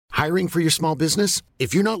Hiring for your small business?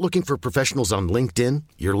 If you're not looking for professionals on LinkedIn,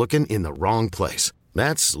 you're looking in the wrong place.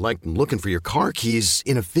 That's like looking for your car keys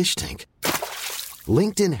in a fish tank.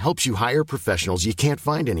 LinkedIn helps you hire professionals you can't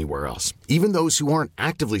find anywhere else, even those who aren't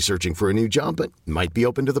actively searching for a new job but might be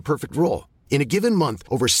open to the perfect role. In a given month,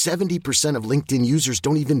 over 70% of LinkedIn users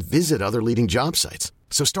don't even visit other leading job sites.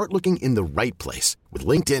 So start looking in the right place. With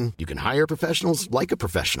LinkedIn, you can hire professionals like a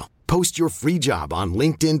professional. Post your free job on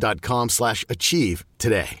linkedin.com/achieve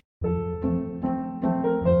today.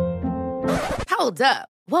 Hold up.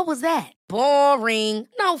 What was that? Boring.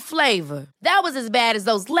 No flavor. That was as bad as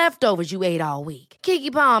those leftovers you ate all week.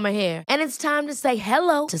 Keke Palmer here, and it's time to say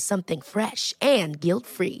hello to something fresh and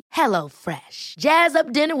guilt-free. Hello Fresh. Jazz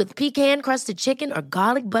up dinner with pecan-crusted chicken or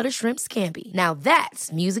garlic butter shrimp scampi. Now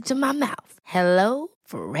that's music to my mouth. Hello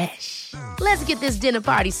Fresh. Let's get this dinner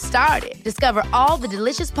party started. Discover all the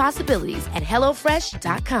delicious possibilities at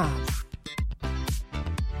hellofresh.com.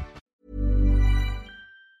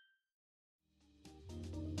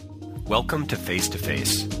 Welcome to Face to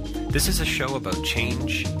Face. This is a show about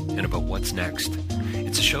change and about what's next.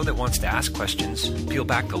 It's a show that wants to ask questions, peel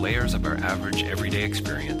back the layers of our average everyday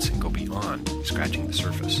experience, and go beyond scratching the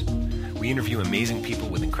surface. We interview amazing people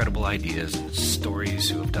with incredible ideas and stories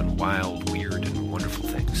who have done wild, weird, and wonderful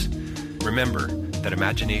things. Remember that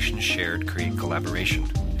imagination shared creates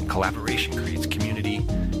collaboration, and collaboration creates community,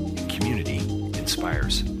 and community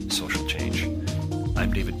inspires social change.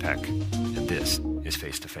 I'm David Peck, and this is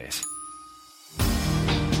Face to Face.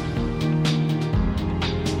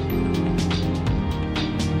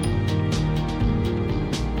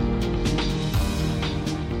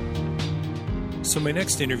 So my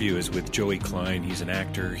next interview is with Joey Klein. He's an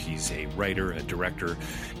actor, he's a writer, a director,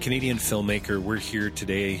 Canadian filmmaker. We're here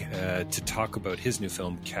today to talk about his new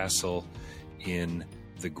film, Castle in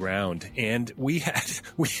the Ground, and we had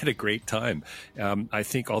a great time. I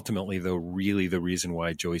think ultimately, though, really the reason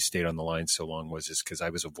why Joey stayed on the line so long was just because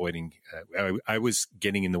I was avoiding. I was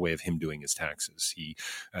getting in the way of him doing his taxes.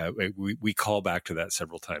 We call back to that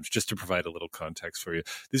several times just to provide a little context for you.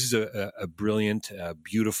 This is a brilliant,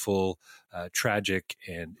 beautiful, tragic,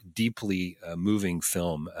 and deeply moving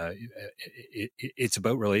film. It's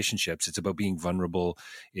about relationships. It's about being vulnerable.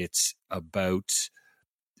 It's about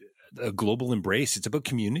a global embrace. It's about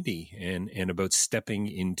community and about stepping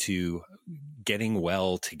into getting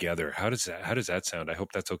well together. How does that sound? I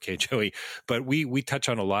hope that's okay, Joey. But we touch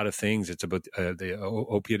on a lot of things. It's about the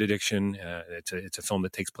opiate addiction. It's a film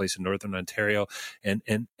that takes place in Northern Ontario, and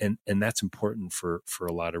that's important for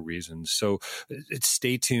a lot of reasons. So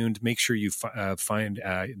stay tuned. Make sure you find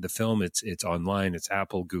the film. It's online. It's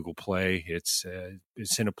Apple, Google Play. It's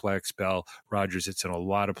Cineplex, Bell, Rogers. It's in a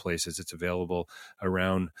lot of places. It's available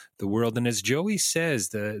around the world. And as Joey says,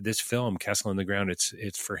 this film, Castle in the Ground,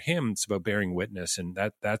 it's for him. It's about bearing witness, and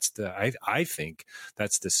I think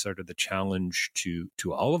that's the sort of the challenge to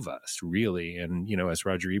all of us, really. And as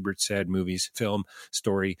Roger Ebert said, movies, film,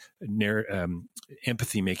 story,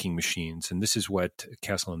 empathy making machines. And this is what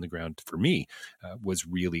Castle in the Ground for me was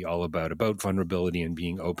really all about vulnerability and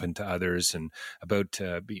being open to others, and about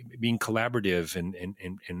being collaborative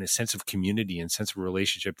and a sense of community and sense of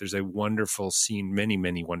relationship. There's a wonderful scene,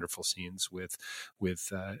 many wonderful scenes with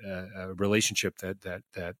a relationship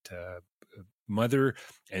that mother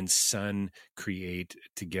and son create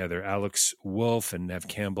together, Alex Wolff and Nev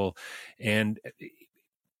Campbell, and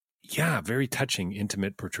very touching,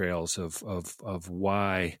 intimate portrayals of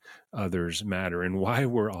why others matter and why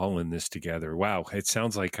we're all in this together. Wow, it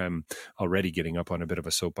sounds like I'm already getting up on a bit of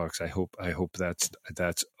a soapbox. I hope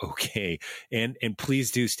that's okay. And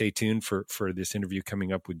please do stay tuned for this interview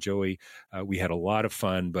coming up with Joey. We had a lot of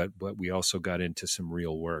fun, but we also got into some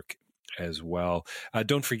real work as well.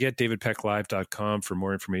 Don't forget davidpecklive.com for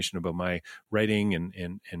more information about my writing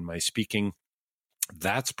and my speaking.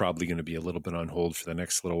 That's probably going to be a little bit on hold for the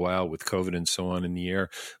next little while with COVID and so on in the air.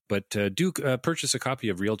 But do purchase a copy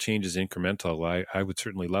of Real Change is Incremental. I would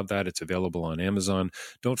certainly love that. It's available on Amazon.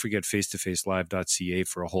 Don't forget facetofacelive.ca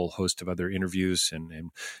for a whole host of other interviews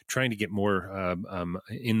and trying to get more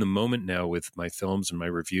in the moment now with my films and my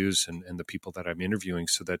reviews and the people that I'm interviewing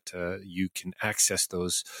so that you can access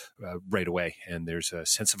those right away. And there's a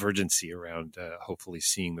sense of urgency around hopefully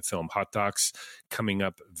seeing the film. Hot Docs coming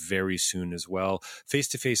up very soon as well.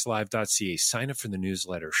 Facetofacelive.ca. Sign up for the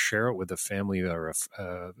newsletter. Share it with a family or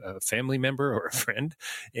a family member or a friend,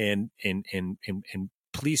 and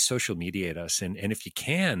please social mediate us. And if you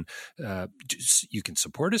can, you can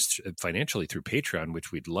support us financially through Patreon,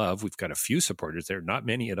 which we'd love. We've got a few supporters there, not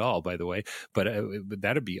many at all, by the way, but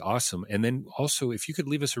that'd be awesome. And then also, if you could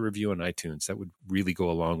leave us a review on iTunes, that would really go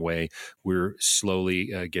a long way. We're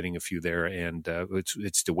slowly getting a few there, and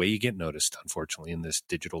it's the way you get noticed, unfortunately, in this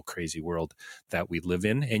digital crazy world that we live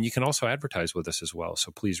in. And you can also advertise with us as well.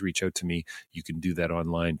 So please reach out to me. You can do that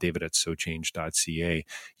online, david@sochange.ca.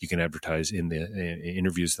 You can advertise in the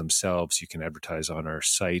interviews themselves. You can advertise on our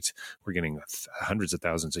site. We're getting hundreds of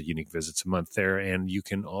thousands of unique visits a month there. And you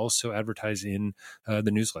can also advertise in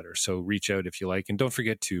the newsletter. So reach out if you like. And don't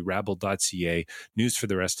forget to rabble.ca, News for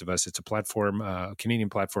the Rest of Us. It's a platform, a Canadian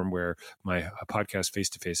platform where my podcast Face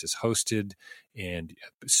to Face is hosted, and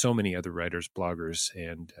so many other writers, bloggers,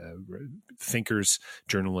 and thinkers,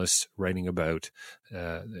 journalists writing about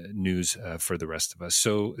news for the rest of us.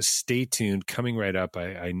 So stay tuned. Coming right up,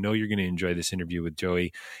 I know you're going to enjoy this interview with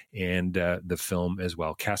Joey and the film as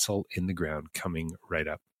well, Castle in the Ground, coming right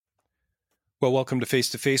up. Well, welcome to Face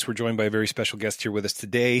to Face. We're joined by a very special guest here with us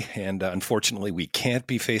today. And unfortunately, we can't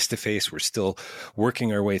be face to face. We're still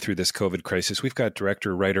working our way through this COVID crisis. We've got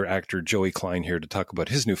director, writer, actor Joey Klein here to talk about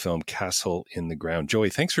his new film, Castle in the Ground.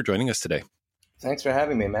 Joey, thanks for joining us today. Thanks for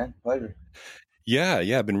having me, man. Pleasure. Yeah.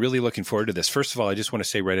 I've been really looking forward to this. First of all, I just want to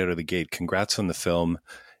say right out of the gate, congrats on the film.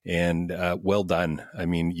 And well done. I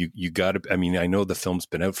mean, you got to, I mean, I know the film's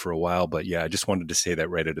been out for a while, but yeah, I just wanted to say that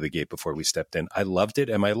right out of the gate before we stepped in. I loved it.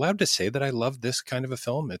 Am I allowed to say that I love this kind of a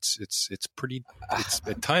film? It's pretty, it's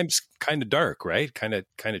at times kind of dark, right? Kind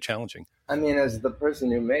of challenging. I mean, as the person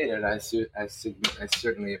who made it, I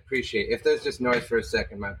certainly appreciate. If there's just noise for a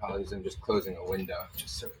second, my apologies. I'm just closing a window.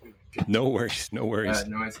 Just so no worries.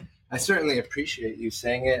 Noise. I certainly appreciate you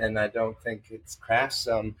saying it, and I don't think it's crass.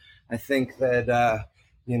 I think that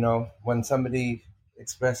when somebody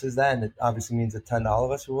expresses that, and it obviously means a ton to all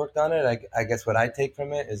of us who worked on it. I guess what I take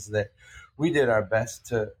from it is that we did our best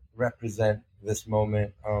to represent this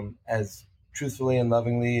moment as truthfully and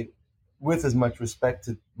lovingly, with as much respect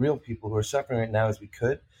to real people who are suffering right now as we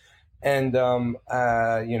could. And,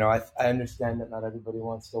 I understand that not everybody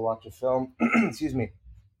wants to watch a film, excuse me,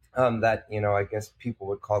 that, I guess people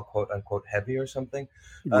would call quote unquote heavy or something.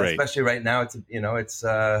 Right. Especially right now, it's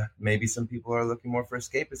maybe some people are looking more for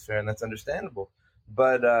escapist fare, and that's understandable.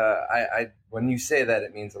 But I when you say that,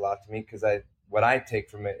 it means a lot to me, because what I take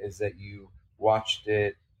from it is that you watched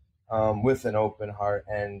it with an open heart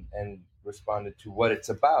and responded to what it's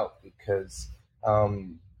about, because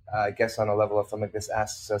I guess on a level of something like this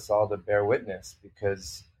asks us all to bear witness,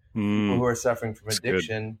 because people who are suffering from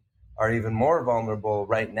addiction are even more vulnerable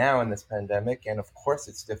right now in this pandemic. And of course,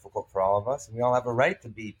 it's difficult for all of us, and we all have a right to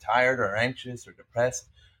be tired or anxious or depressed.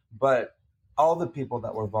 But all the people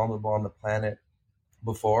that were vulnerable on the planet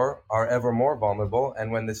before are ever more vulnerable.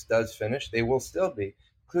 And when this does finish, they will still be,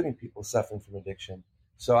 including people suffering from addiction.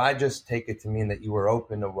 So I just take it to mean that you were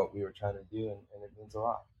open to what we were trying to do, and it means a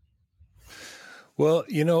lot. Well,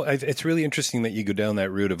 it's really interesting that you go down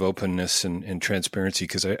that route of openness and transparency,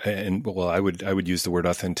 because I would use the word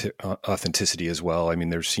authenticity as well. I mean,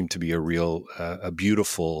 there seemed to be a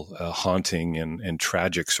beautiful, haunting and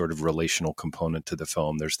tragic sort of relational component to the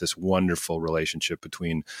film. There's this wonderful relationship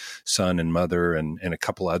between son and mother and a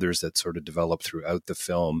couple others that sort of develop throughout the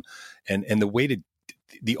film, and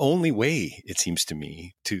the only way, it seems to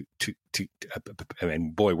me, I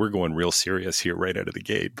mean, boy, we're going real serious here right out of the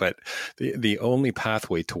gate, but the only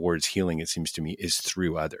pathway towards healing, it seems to me, is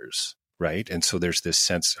through others, right? And so there's this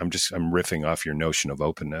sense, I'm riffing off your notion of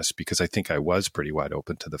openness, because I think I was pretty wide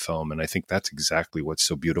open to the film, and I think that's exactly what's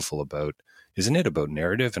so beautiful about, isn't it, about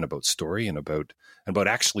narrative and about story and about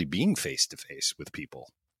actually being face to face with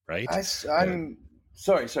people, right? I'm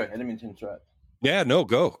sorry, I didn't mean to interrupt. Yeah, no,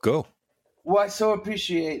 go. Well, I so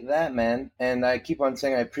appreciate that, man. And I keep on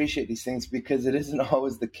saying I appreciate these things, because it isn't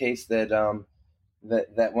always the case that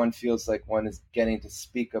that one feels like one is getting to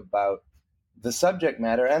speak about the subject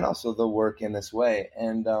matter and also the work in this way.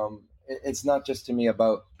 And it's not just to me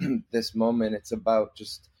about this moment. It's about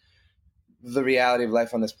just the reality of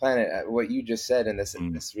life on this planet. What you just said, and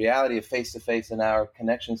this reality of face-to-face and our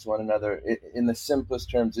connections to one another, in the simplest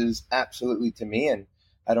terms, is absolutely, to me, and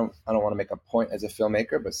I don't want to make a point as a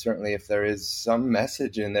filmmaker, but certainly if there is some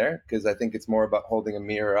message in there, because I think it's more about holding a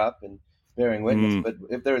mirror up and bearing witness. But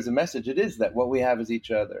if there is a message, it is that what we have is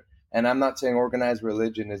each other. And I'm not saying organized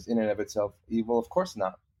religion is in and of itself evil. Of course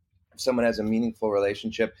not. If someone has a meaningful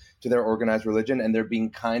relationship to their organized religion and they're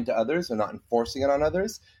being kind to others, they're not enforcing it on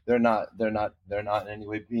others, they're not in any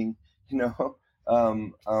way being,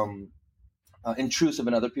 intrusive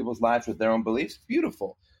in other people's lives with their own beliefs,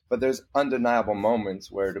 beautiful. But there's undeniable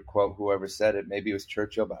moments where, to quote whoever said it, maybe it was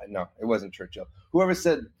Churchill, but no, it wasn't Churchill. Whoever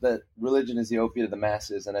said that religion is the opiate of the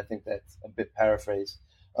masses, and I think that's a bit paraphrased.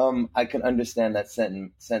 I can understand that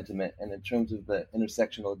sentiment. And in terms of the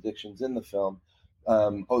intersectional addictions in the film,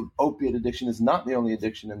 opiate addiction is not the only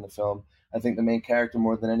addiction in the film. I think the main character,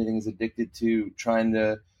 more than anything, is addicted to trying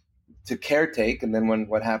to caretake, and then when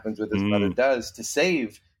what happens with his mother does, to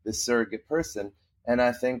save this surrogate person. And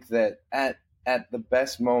I think that at the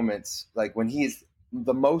best moments, like when he's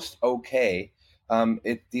the most okay,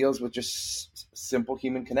 it deals with just simple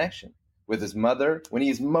human connection with his mother. When he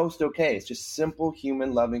is most okay, it's just simple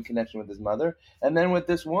human loving connection with his mother, and then with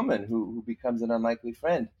this woman who becomes an unlikely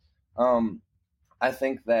friend. I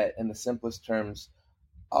think that in the simplest terms,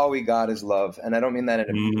 all we got is love. And I don't mean that in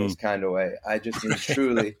a Beatles kind of way. I just mean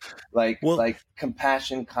truly like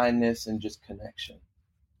compassion, kindness, and just connection.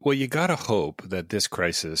 Well, you got to hope that this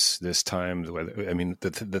crisis, this time, I mean,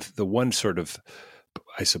 the one sort of,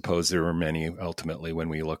 I suppose there were many ultimately when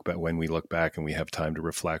we look back and we have time to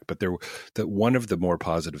reflect, but that one of the more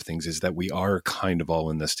positive things is that we are kind of all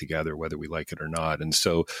in this together, whether we like it or not. And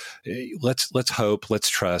so let's hope, let's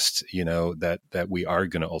trust, that we are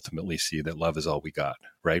going to ultimately see that love is all we got,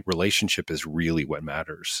 right? Relationship is really what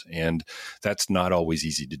matters. And that's not always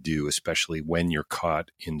easy to do, especially when you're caught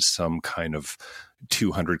in some kind of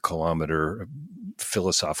 200-kilometer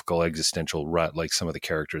philosophical existential rut like some of the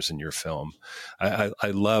characters in your film. I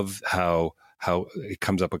love how it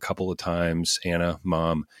comes up a couple of times, Anna,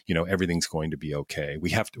 Mom, everything's going to be okay.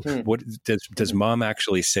 We have to, what does Mom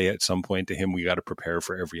actually say at some point to him? We got to prepare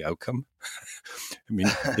for every outcome. I mean,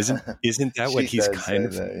 isn't that what he's kind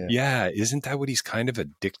of, isn't that what he's kind of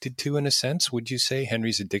addicted to in a sense? Would you say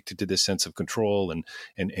Henry's addicted to this sense of control and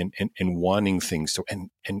wanting things to,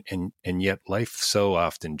 and yet life so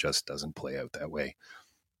often just doesn't play out that way.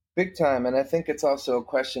 Big time. And I think it's also a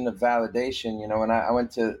question of validation. When I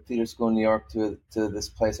went to theater school in New York to this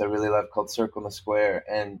place I really love called Circle in the Square,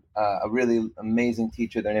 and a really amazing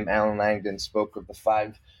teacher there named Alan Langdon spoke of the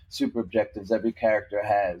 5 super objectives every character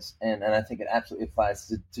has. And I think it absolutely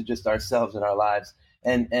applies to just ourselves and our lives.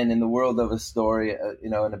 And in the world of a story,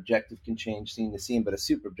 an objective can change scene to scene, but a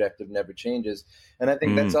super objective never changes. And I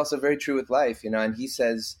think that's also very true with life, and he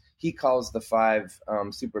says, he calls the 5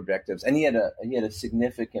 super objectives, and he had a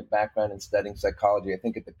significant background in studying psychology, I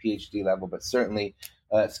think at the PhD level, but certainly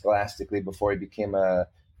scholastically before he became a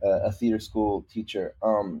theater school teacher.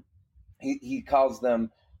 He calls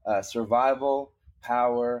them survival,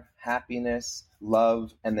 power, happiness,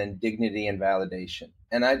 love, and then dignity and validation.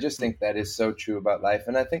 And I just think that is so true about life.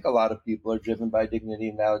 And I think a lot of people are driven by dignity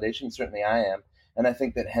and validation. Certainly I am. And I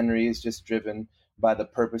think that Henry is just driven by the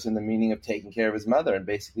purpose and the meaning of taking care of his mother and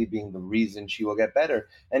basically being the reason she will get better.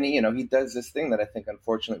 And he does this thing that I think,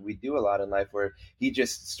 unfortunately, we do a lot in life, where he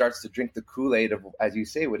just starts to drink the Kool-Aid of, as you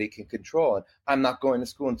say, what he can control. And I'm not going to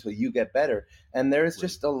school until you get better. And there is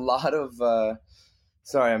just a lot of,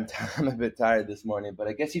 sorry, I'm a bit tired this morning, but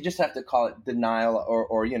I guess you just have to call it denial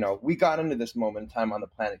or we got into this moment in time on the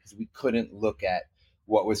planet because we couldn't look at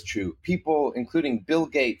what was true. People, including Bill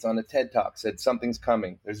Gates on a TED Talk, said something's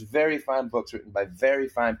coming. There's very fine books written by very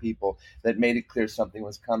fine people that made it clear something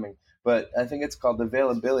was coming. But I think it's called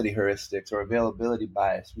availability heuristics or availability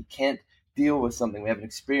bias. We can't deal with something we haven't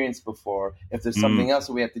experienced before if there's something else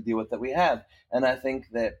that we have to deal with that we have. And I think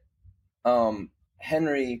that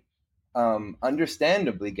Henry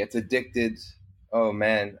understandably gets addicted. Oh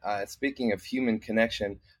man, speaking of human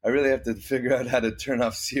connection, I really have to figure out how to turn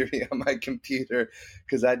off Siri on my computer,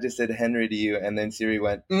 because I just said Henry to you and then Siri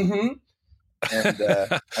went, And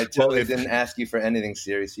I totally didn't ask you for anything,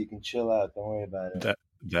 Siri, so you can chill out. Don't worry about it.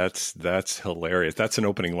 That's hilarious. That's an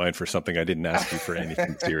opening line for something I didn't ask you for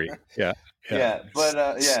anything, Siri. Yeah. But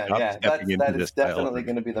that is definitely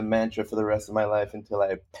going to be the mantra for the rest of my life until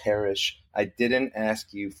I perish. I didn't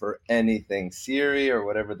ask you for anything, Siri, or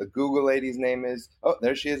whatever the Google lady's name is. Oh,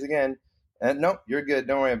 there she is again. Nope, you're good.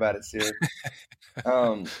 Don't worry about it, Siri.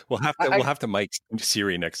 We'll have to mic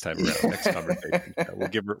Siri next time around, next conversation.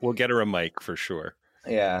 We'll get her a mic for sure.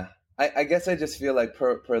 Yeah. I guess I just feel like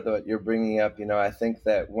per what you're bringing up, I think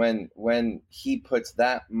that when he puts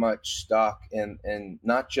that much stock in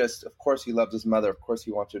not just, of course he loves his mother, of course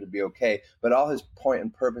he wants her to be okay, but all his point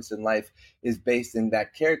and purpose in life is based in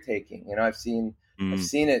that caretaking. I've seen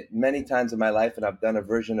it many times in my life, and I've done a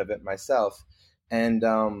version of it myself. And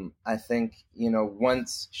I think,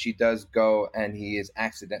 once she does go and he is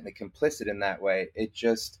accidentally complicit in that way, it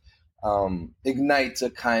just ignites a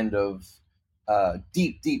kind of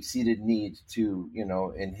deep-seated need to,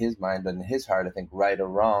 in his mind and in his heart, I think, right or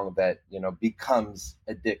wrong, that, becomes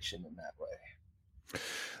addiction in that way.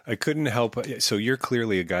 I couldn't help. So you're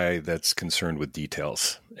clearly a guy that's concerned with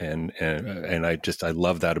details, and I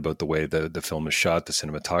love that about the way the film is shot, the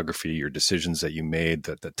cinematography, your decisions that you made,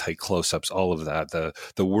 the tight close-ups, all of that,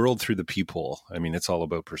 the world through the people. I mean, it's all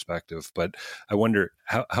about perspective. But I wonder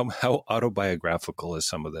how autobiographical is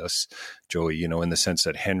some of this, Joey? You know, in the sense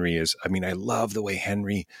that Henry is. I mean, I love the way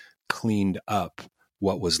Henry cleaned up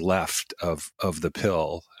what was left of the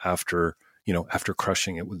pill after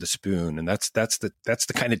crushing it with the spoon. And that's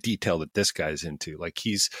the kind of detail that this guy's into. Like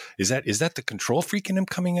is that the control freak in him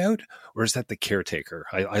coming out, or is that the caretaker?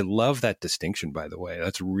 I love that distinction, by the way.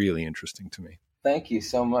 That's really interesting to me. Thank you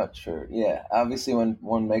so much obviously when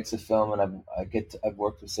one makes a film, and I've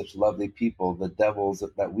worked with such lovely people, the devils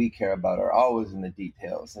that we care about are always in the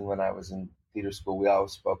details. And when I was in theater school, we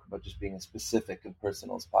always spoke about just being as specific and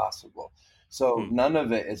personal as possible. So none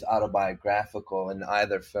of it is autobiographical in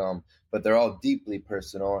either film, but they're all deeply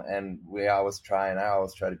personal, and I always try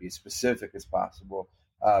to be as specific as possible.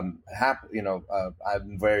 I'm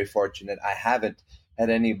very fortunate. I haven't had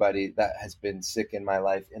anybody that has been sick in my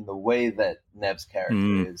life in the way that Nev's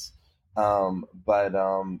character is. But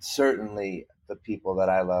certainly the people that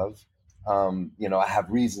I love, I have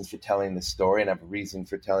reasons for telling this story, and I have a reason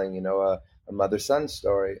for telling, a mother-son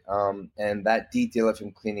story. And that detail of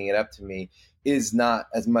him cleaning it up, to me, is not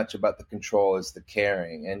as much about the control as the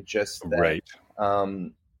caring, and just that, right.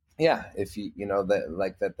 If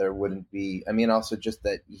that there wouldn't be, I mean, also just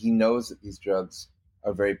that he knows that these drugs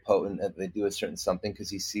are very potent, and they do a certain something because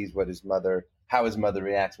he sees how his mother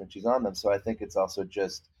reacts when she's on them. So I think it's also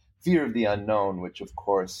just fear of the unknown, which of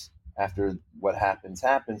course, after what happens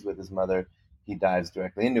with his mother, he dives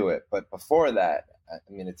directly into it. But before that, I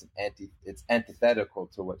mean, it's antithetical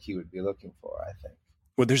to what he would be looking for, I think.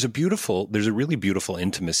 Well, there's a really beautiful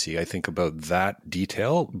intimacy, I think, about that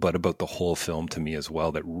detail, but about the whole film to me as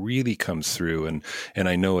well, that really comes through. And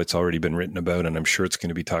I know it's already been written about, and I'm sure it's going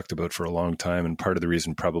to be talked about for a long time. And part of the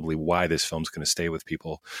reason probably why this film's going to stay with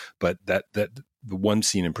people, but that the one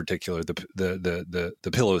scene in particular,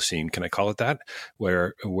 the pillow scene, can I call it that?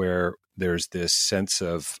 Where there's this sense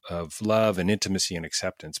of love and intimacy and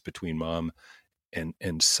acceptance between mom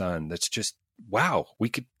and son. That's just, wow. We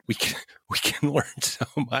can learn so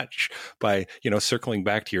much by, circling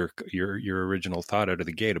back to your original thought out of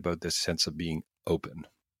the gate about this sense of being open.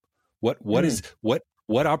 What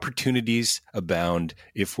opportunities abound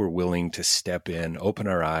if we're willing to step in, open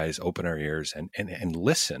our eyes, open our ears, and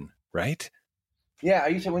listen, right? Yeah,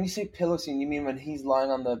 when you say pillow scene, you mean when he's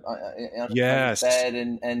lying on the yes. bed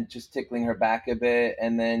and just tickling her back a bit,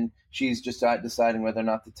 and then she's just deciding whether or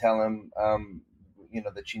not to tell him,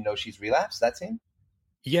 that she knows she's relapsed? That scene?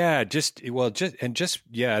 Yeah, I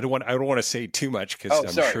don't want to say too much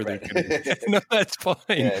because sure right. they're going to. No, that's fine.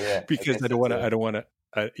 Yeah. Because I don't want to.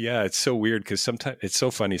 It's so weird because sometimes it's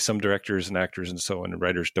so funny. Some directors and actors and so on and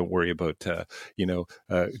writers don't worry about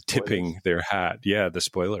tipping their hat. Yeah, the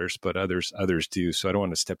spoilers, but others do. So I don't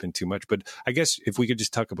want to step in too much. But I guess if we could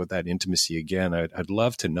just talk about that intimacy again, I'd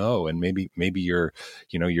love to know. And maybe your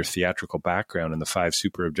theatrical background and the 5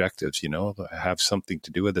 super objectives, have something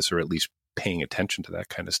to do with this, or at least paying attention to that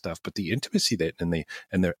kind of stuff. But the intimacy that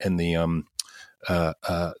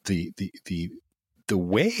the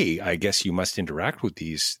way I guess you must interact with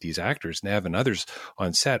these actors, Nev and others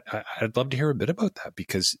on set, I'd love to hear a bit about that,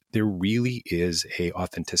 because there really is a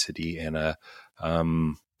authenticity and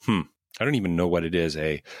I don't even know what it is.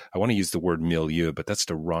 I want to use the word milieu, but that's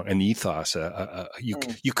an ethos.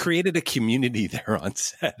 You created a community there on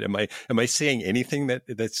set. Am I saying anything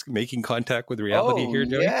that's making contact with reality here,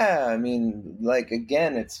 Joey? Yeah. I mean,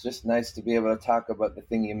 again, it's just nice to be able to talk about the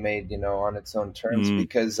thing you made, on its own terms,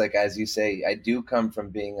 because as you say, I do come from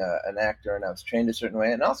being an actor, and I was trained a certain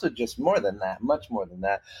way. And also just more than that, much more than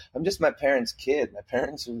that, I'm just my parents' kid. My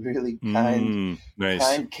parents are really kind,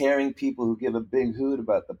 caring people who give a big hoot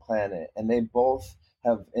about the planet. And they both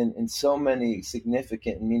have, in so many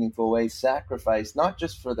significant and meaningful ways, sacrificed not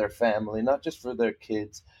just for their family, not just for their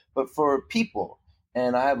kids, but for people.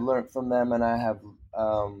 And I have learned from them, and I have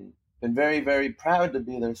been very, very proud to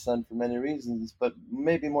be their son for many reasons, but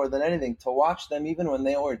maybe more than anything, to watch them, even when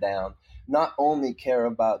they were down, not only care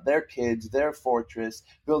about their kids, their fortress,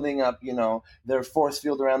 building up, their force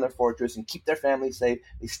field around their fortress and keep their family safe.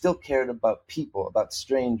 They still cared about people, about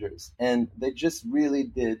strangers. And they just really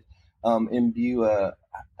did imbue a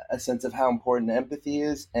sense of how important empathy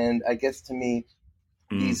is. And I guess to me,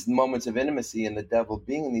 these moments of intimacy and the devil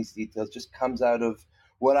being in these details just comes out of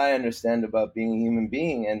what I understand about being a human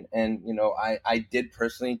being. And I did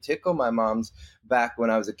personally tickle my mom's back when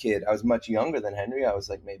I was a kid. I was much younger than Henry. I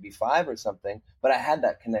was maybe 5 or something, but I had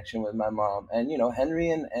that connection with my mom. And, Henry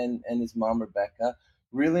and his mom, Rebecca,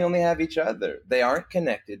 really only have each other. They aren't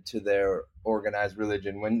connected to their organized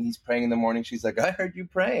religion. When he's praying in the morning, she's like, I heard you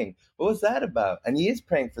praying. What was that about? And he is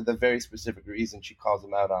praying for the very specific reason she calls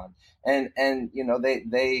him out on. And you know,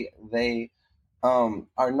 they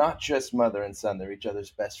are not just mother and son. They're each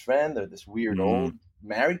other's best friend. They're this weird old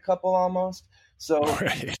married couple almost. So,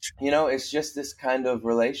 right. You know, it's just this kind of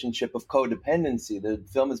relationship of codependency. The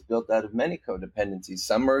film is built out of many codependencies.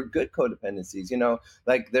 Some are good codependencies, you know,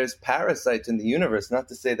 like there's parasites in the universe, not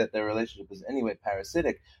to say that their relationship is anyway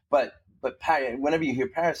parasitic, but whenever you hear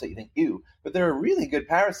parasite, you think, ew. But there are really good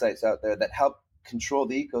parasites out there that help control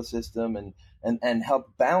the ecosystem and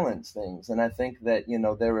help balance things. And I think that, you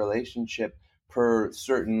know, their relationship per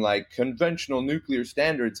certain like conventional nuclear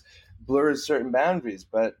standards blurs certain boundaries,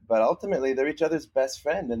 but ultimately they're each other's best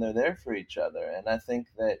friend and they're there for each other. And I think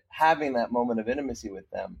that having that moment of intimacy with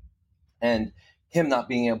them and him not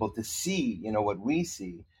being able to see, you know, what we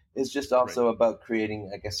see is just also about creating,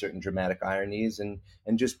 I guess, certain dramatic ironies and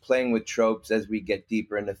just playing with tropes as we get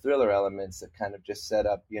deeper into thriller elements that kind of just set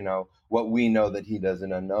up, you know, what we know that he doesn't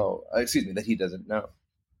know. That he doesn't know.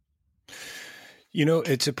 You know,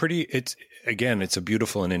 it's a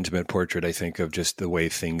beautiful and intimate portrait, I think, of just the way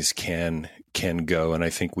things can go. And I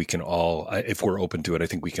think we can all, if we're open to it, I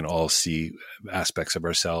think we can all see aspects of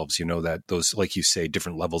ourselves, you know, that those, like you say,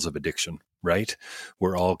 different levels of addiction, right?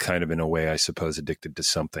 We're all kind of in a way, I suppose, addicted to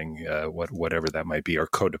something, whatever that might be, or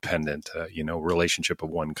codependent, you know, relationship of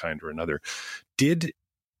one kind or another. Did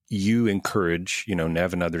you encourage, you know,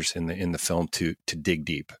 Nev and others in the film to dig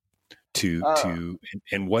deep?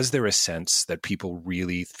 And was there a sense that people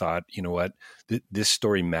really thought, you know what, this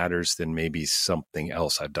story matters than maybe something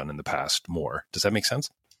else I've done in the past more? Does that make sense?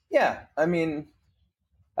 Yeah. I mean,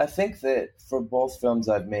 I think that for both films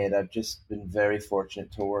I've made, I've just been very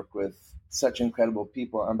fortunate to work with such incredible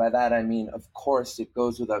people. And by that, I mean, of course, it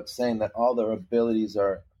goes without saying that all their abilities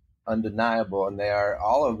are undeniable, and they are,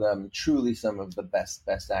 all of them, truly some of the best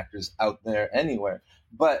actors out there anywhere.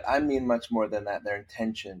 But I mean much more than that. Their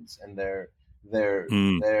intentions and their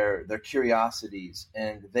curiosities,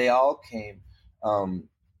 and they all came.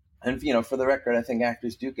 And you know, for the record, I think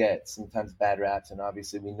actors do get sometimes bad raps, and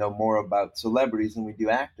obviously we know more about celebrities than we do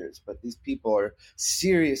actors. But these people are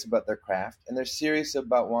serious about their craft, and they're serious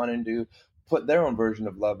about wanting to put their own version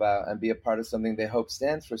of love out and be a part of something they hope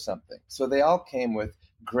stands for something. So they all came with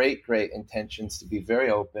great intentions to be very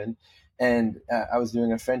open. And I was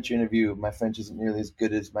doing a French interview. My French isn't nearly as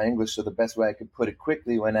good as my English, so the best way I could put it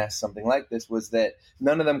quickly when asked something like this was that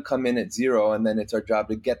none of them come in at 0, and then it's our job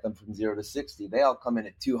to get them from 0 to 60. They all come in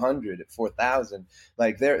at 200, at 4,000.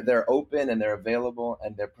 Like they're open and they're available,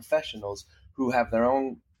 and they're professionals who have their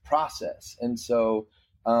own process. And so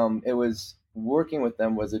it was, working with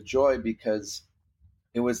them was a joy, because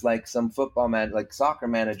it was like some soccer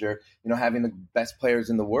manager, you know, having the best players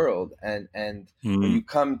in the world. And when you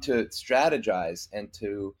come to strategize and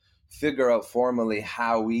to figure out formally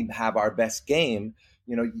how we have our best game,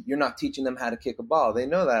 you know, you're not teaching them how to kick a ball. They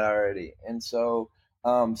know that already. And so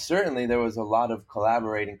certainly there was a lot of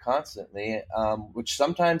collaborating constantly, which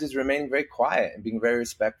sometimes is remaining very quiet and being very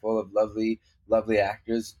respectful of lovely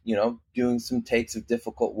actors, you know, doing some takes of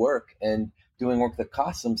difficult work and doing work that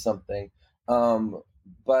costs them something.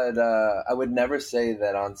 But I would never say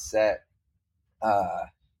that on set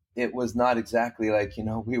it was not exactly like, you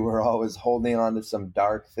know, we were always holding on to some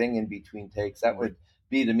dark thing in between takes. That would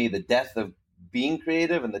be, to me, the death of being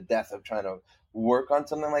creative and the death of trying to work on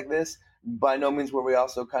something like this. By no means were we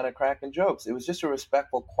also kind of cracking jokes. It was just a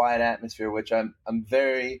respectful, quiet atmosphere, which I'm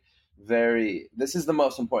very, very, this is the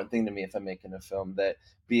most important thing to me if I'm making a film, that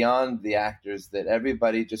beyond the actors, that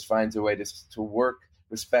everybody just finds a way to work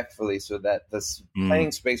respectfully, so that the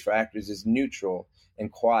playing space for actors is neutral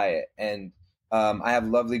and quiet. And I have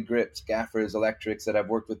lovely grips, gaffers, electrics that I've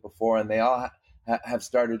worked with before, and they all have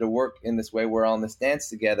started to work in this way. We're all in this dance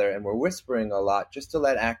together, and we're whispering a lot just to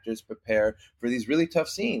let actors prepare for these really tough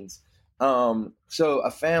scenes. So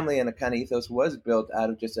a family and a kind of ethos was built out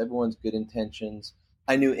of just everyone's good intentions.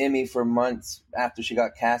 I knew Imi for months after she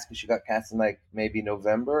got cast, because she got cast in like maybe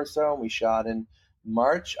November or so, and we shot in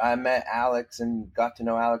March. I met Alex and got to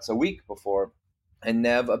know Alex a week before, and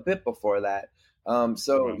Nev a bit before that.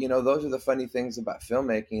 You know, those are the funny things about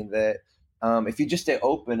filmmaking, that if you just stay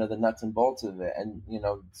open to the nuts and bolts of it and, you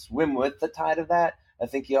know, swim with the tide of that, I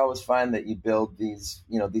think you always find that you build these,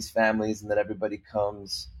 you know, these families, and that everybody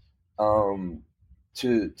comes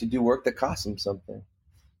to do work that costs them something.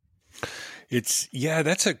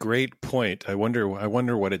 That's a great point. I wonder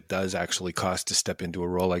what it does actually cost to step into a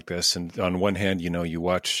role like this. And on one hand, you know, you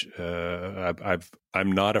watch,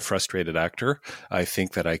 I'm not a frustrated actor. I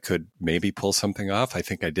think that I could maybe pull something off. I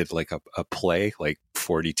think I did like a play like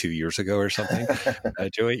 42 years ago or something,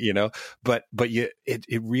 Joey, but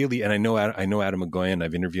it really, and I know Adam McGoyan,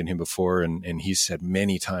 I've interviewed him before, and he's said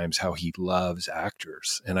many times how he loves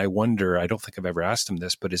actors. And I wonder, I don't think I've ever asked him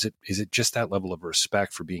this, but is it just that level of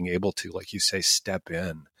respect for being able to, like you say, step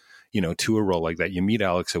in, to a role like that? You meet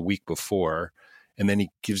Alex a week before, and then he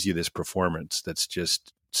gives you this performance that's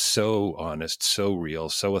just so honest, so real,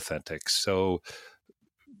 so authentic, so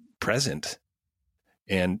present.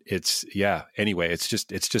 And anyway, it's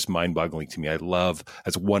just mind-boggling to me.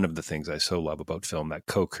 That's one of the things I so love about film, that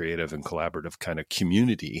co-creative and collaborative kind of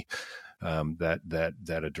community that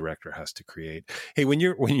a director has to create. Hey, when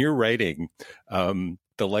you're writing,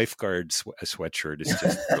 the lifeguard sweatshirt is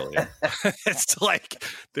just brilliant. It's like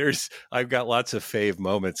I've got lots of fave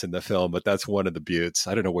moments in the film, but that's one of the beauts.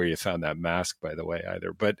 I don't know where you found that mask, by the way,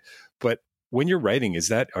 either. But when you're writing,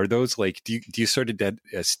 are those like, do you sort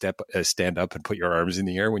of stand up and put your arms in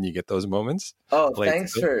the air when you get those moments? Oh,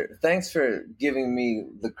 thanks for giving me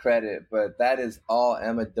the credit, but that is all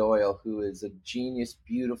Emma Doyle, who is a genius,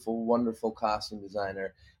 beautiful, wonderful costume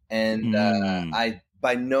designer. And I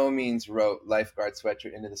by no means wrote lifeguard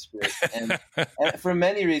sweatshirt into the script, and for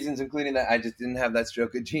many reasons, including that I just didn't have that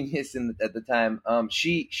stroke of genius at the time.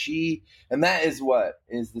 She and that is what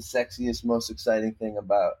is the sexiest, most exciting thing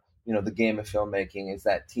about the game of filmmaking, is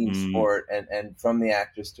that team sport, and from the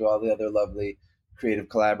actors to all the other lovely creative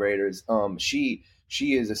collaborators. She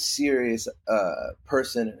is a serious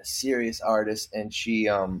person and a serious artist, and she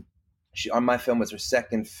on my film was her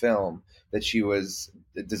second film that she was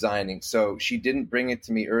designing. So she didn't bring it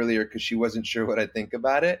to me earlier because she wasn't sure what I'd think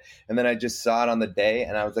about it. And then I just saw it on the day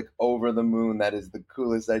and I was like, over the moon. That is the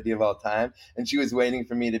coolest idea of all time. And she was waiting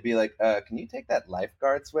for me to be like, can you take that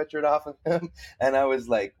lifeguard sweatshirt off of him? And I was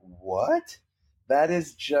like, what? That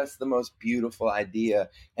is just the most beautiful idea.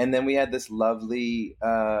 And then we had this lovely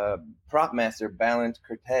prop master, Balint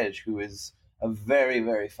Kertész, who is a very,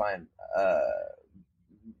 very fine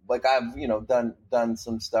like I've done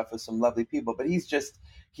some stuff with some lovely people, but he's just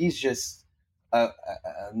a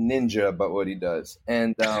ninja about what he does.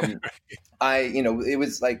 And it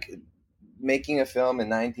was like making a film in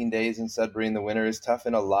 19 days in Sudbury in the winter is tough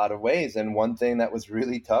in a lot of ways. And one thing that was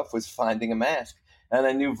really tough was finding a mask. And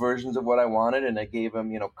I knew versions of what I wanted, and I gave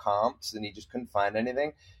him comps, and he just couldn't find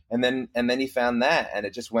anything. And then he found that, and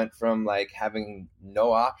it just went from like having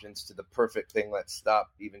no options to the perfect thing. Let's stop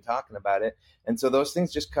even talking about it. And so those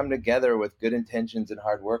things just come together with good intentions and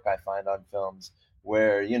hard work, I find, on films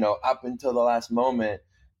where, up until the last moment,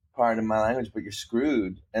 pardon my language, but you're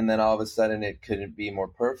screwed. And then all of a sudden it couldn't be more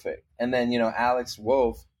perfect. And then, Alex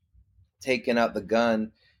Wolff taking out the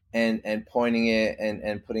gun and pointing it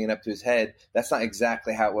and putting it up to his head. That's not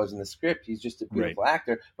exactly how it was in the script. He's just a beautiful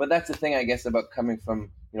actor. But that's the thing, I guess, about coming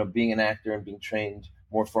from, being an actor and being trained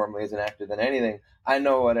more formally as an actor than anything. I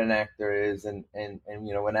know what an actor is. And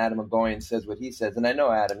when Adam McGoyan says what he says, and I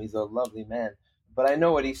know Adam, he's a lovely man, but I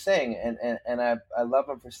know what he's saying. And I love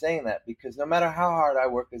him for saying that, because no matter how hard I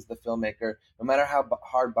work as the filmmaker, no matter how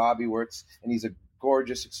hard Bobby works, and he's a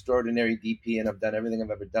gorgeous, extraordinary DP, and I've done everything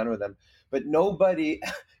I've ever done with him, but nobody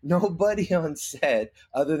on set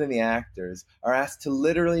other than the actors are asked to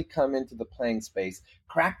literally come into the playing space,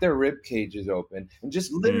 crack their rib cages open, and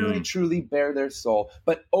just literally truly bare their soul,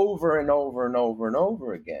 but over and over and over and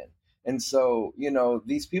over again. And so,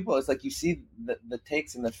 these people, it's like you see the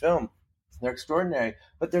takes in the film, they're extraordinary,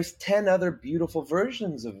 but there's 10 other beautiful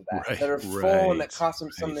versions of that that are full and that cost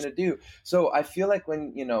them something to do. So I feel like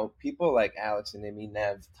when, people like Alex and Amy,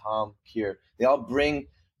 Nev, Tom, Keir, they all bring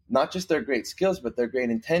not just their great skills, but their great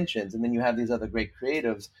intentions. And then you have these other great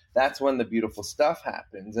creatives. That's when the beautiful stuff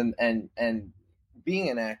happens. And being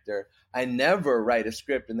an actor, I never write a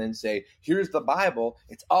script and then say, here's the Bible.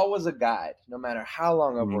 It's always a guide, no matter how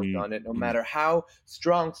long I've worked on it, no matter how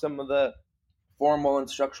strong some of the formal and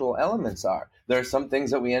structural elements are. There are some things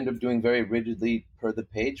that we end up doing very rigidly per the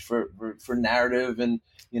page for narrative and,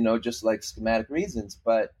 just like schematic reasons.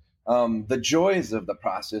 But the joys of the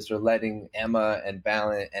process are letting Emma and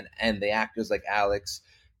Balint and the actors like Alex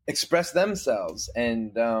express themselves.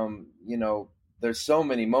 And, there's so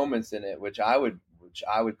many moments in it, which I would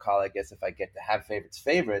call, I guess, if I get to have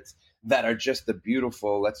favorites, that are just the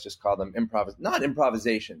beautiful, let's just call them not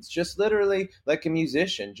improvisations, just literally like a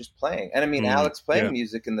musician just playing. And I mean, Alex playing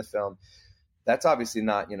music in the film, that's obviously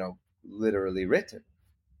not, literally written.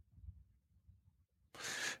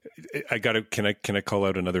 Can I call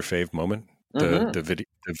out another fave moment? The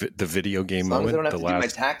video game moment. As long as I don't have to do my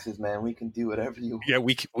taxes, man, we can do whatever you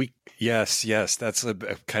want. Yeah, yes. That's a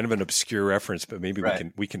kind of an obscure reference, but maybe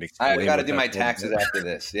we can explain. I've got to do my taxes after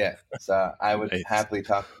this. Yeah, so I would happily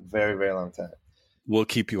talk very, very long time. We'll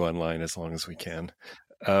keep you online as long as we can.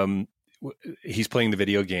 he's playing the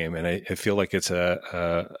video game, and I feel like it's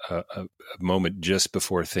a moment just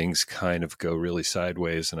before things kind of go really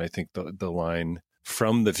sideways. And I think the line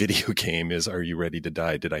from the video game is, "Are you ready to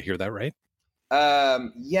die?" Did I hear that right?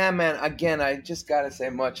 Yeah, man. Again, I just gotta say,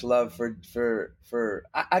 much love for.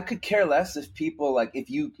 I could care less if people like if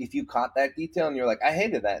you caught that detail and you're like, I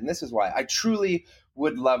hated that, and this is why. I truly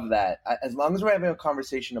would love that, as long as we're having a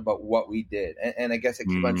conversation about what we did. And I guess I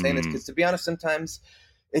keep on saying this because, to be honest, sometimes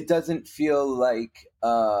it doesn't feel like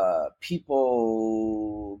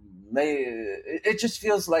people may. It just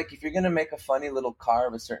feels like if you're gonna make a funny little car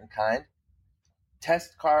of a certain kind,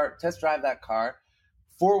 test drive that car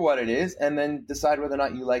for what it is, and then decide whether or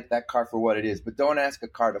not you like that car for what it is. But don't ask a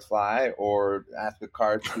car to fly or ask a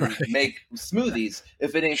car to make smoothies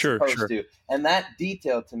if it ain't supposed to. And that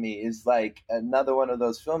detail to me is like another one of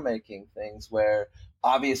those filmmaking things where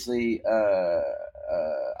obviously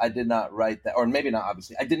I did not write that, or maybe not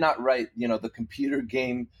obviously. I did not write, the computer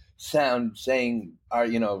game sound saying, are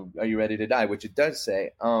you ready to die? Which it does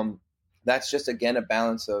say. That's just, again, a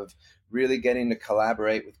balance of really getting to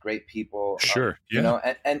collaborate with great people. Sure.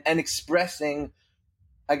 Yeah. And expressing,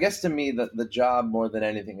 I guess to me, the job more than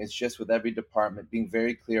anything is just with every department being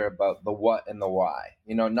very clear about the what and the why,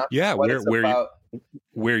 not what it's about.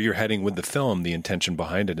 Where you're heading with the film, the intention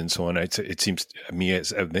behind it, and so on. It seems to me,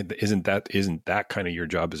 isn't that kind of your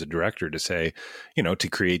job as a director to say, to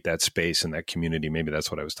create that space and that community? Maybe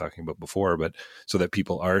that's what I was talking about before, but so that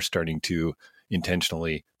people are starting to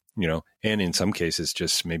intentionally, and in some cases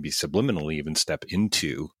just maybe subliminally even step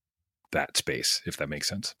into that space, if that makes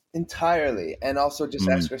sense. Entirely. And also just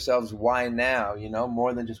ask ourselves, why now,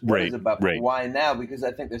 more than just what it's about, but why now? Because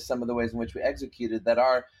I think there's some of the ways in which we executed that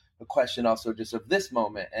are a question also just of this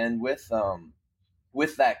moment. And with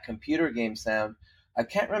that computer game sound, I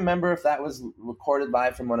can't remember if that was recorded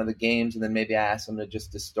live from one of the games, and then maybe I asked them to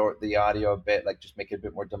just distort the audio a bit, like just make it a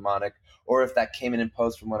bit more demonic, or if that came in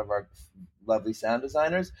post from one of our lovely sound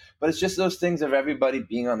designers. But it's just those things of everybody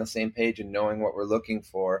being on the same page and knowing what we're looking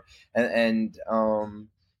for. And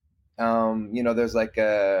there's like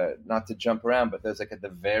not to jump around, but there's like at the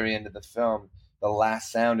very end of the film, the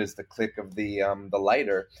last sound is the click of the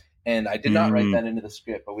lighter. And I did not write that into the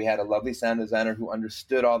script, but we had a lovely sound designer who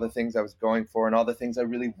understood all the things I was going for and all the things I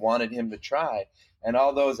really wanted him to try, and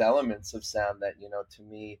all those elements of sound that, to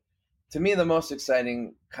me, the most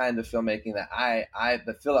exciting kind of filmmaking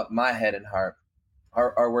that fill up my head and heart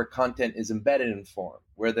are where content is embedded in form,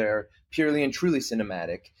 where they're purely and truly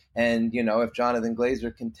cinematic. And, if Jonathan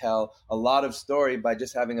Glazer can tell a lot of story by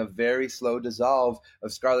just having a very slow dissolve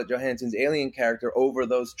of Scarlett Johansson's alien character over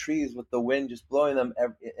those trees with the wind just blowing them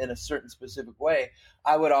in a certain specific way,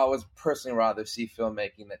 I would always personally rather see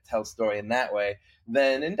filmmaking that tells story in that way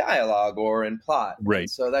than in dialogue or in plot. Right. And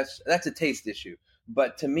so that's a taste issue.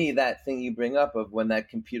 But to me, that thing you bring up of when that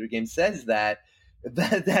computer game says that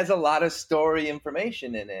has a lot of story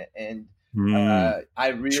information in it. And I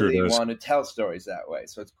really want to tell stories that way.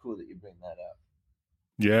 So it's cool that you bring that up.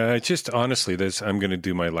 Yeah, it's just honestly, I'm going to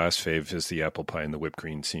do my last fave is the apple pie and the whipped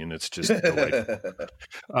cream scene. It's just delightful.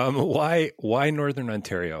 Why Northern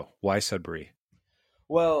Ontario? Why Sudbury?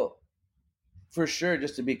 Well, for sure,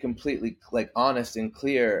 just to be completely honest and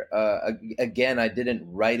clear, again, I didn't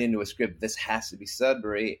write into a script, this has to be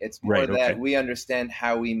Sudbury. It's more that we understand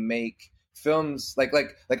how we make films. Like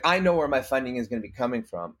I know where my funding is going to be coming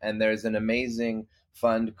from, and there's an amazing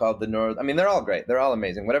fund called the North. I mean, they're all great. They're all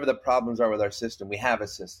amazing. Whatever the problems are with our system, we have a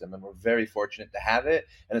system, and we're very fortunate to have it.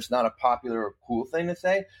 And it's not a popular or cool thing to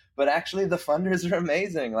say, but actually the funders are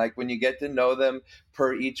amazing. Like when you get to know them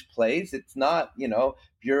per each place, it's not,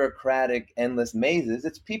 bureaucratic, endless mazes.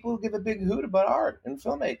 It's people who give a big hoot about art and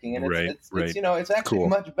filmmaking. And it's actually cool.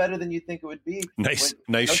 Much better than you think it would be. Nice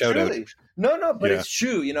shout out. No, but it's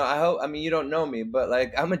true. I mean, you don't know me, but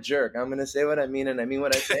I'm a jerk. I'm going to say what I mean, and I mean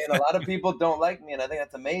what I say. And a lot of people don't like me, and I think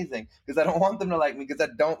that's amazing because I don't want them to like me because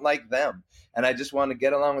I don't like them. And I just want to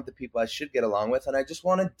get along with the people I should get along with, and I just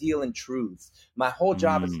want to deal in truths. My whole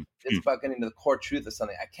job is about getting to the core truth of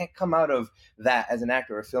something. I can't come out of that as an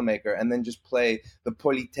actor or a filmmaker and then just play the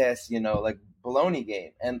politesse, baloney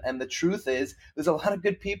game. And the truth is, there's a lot of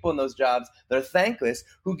good people in those jobs that are thankless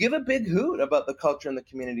who give a big hoot about the culture and the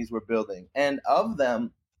communities we're building. And of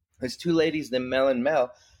them, there's two ladies named Mel and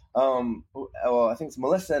Mel. I think it's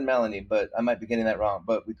Melissa and Melanie, but I might be getting that wrong.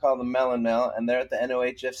 But we call them Mel and Mel, and they're at the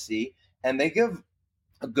NOHFC, and they give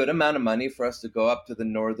a good amount of money for us to go up to the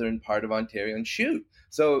northern part of Ontario and shoot.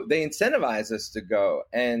 So they incentivize us to go.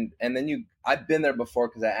 And then I've been there before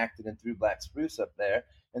because I acted in Through Black Spruce up there.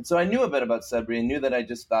 And so I knew a bit about Sudbury and knew that I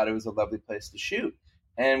just thought it was a lovely place to shoot.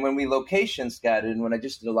 And when we location scattered and when I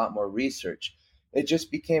just did a lot more research, it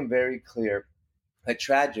just became very clear that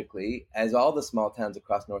tragically, as all the small towns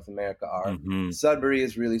across North America are, Sudbury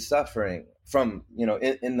is really suffering from,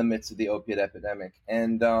 in the midst of the opiate epidemic.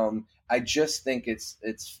 And I just think it's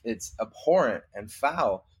abhorrent and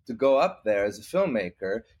foul to go up there as a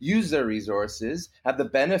filmmaker, use their resources, have the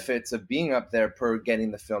benefits of being up there per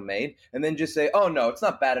getting the film made, and then just say, oh, no, it's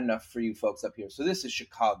not bad enough for you folks up here. So this is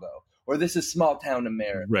Chicago, or this is small town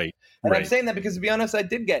America. Right. And I'm saying that because, to be honest, I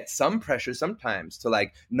did get some pressure sometimes to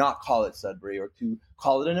not call it Sudbury or to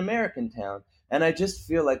call it an American town. And I just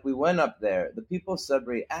feel like we went up there. The people of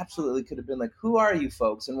Sudbury absolutely could have been like, who are you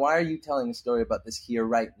folks? And why are you telling a story about this here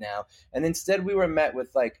right now? And instead we were met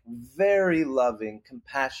with very loving,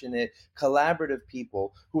 compassionate, collaborative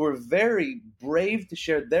people who were very brave to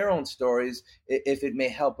share their own stories if it may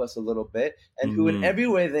help us a little bit, and who in every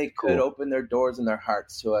way they could open their doors and their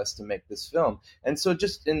hearts to us to make this film. And so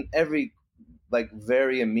just in every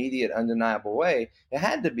very immediate, undeniable way, it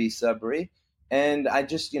had to be Sudbury. And I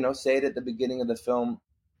just, say it at the beginning of the film,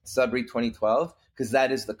 Sudbury 2012, because that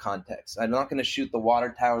is the context. I'm not going to shoot the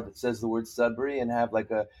water tower that says the word Sudbury and have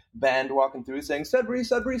a band walking through saying Sudbury,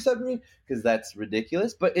 Sudbury, Sudbury, because that's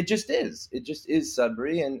ridiculous. But it just is. It just is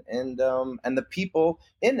Sudbury, and the people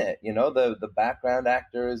in it, the background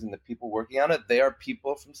actors and the people working on it, they are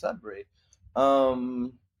people from Sudbury.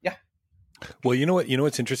 Yeah. Well, you know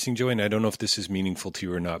what's interesting, Joey, and I don't know if this is meaningful to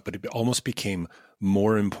you or not, but it almost became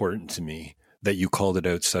more important to me that you called it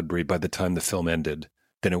out Sudbury by the time the film ended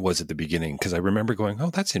than it was at the beginning. Because I remember going,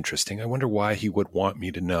 oh, that's interesting. I wonder why he would want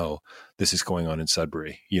me to know this is going on in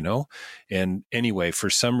Sudbury, And anyway,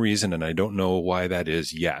 for some reason, and I don't know why that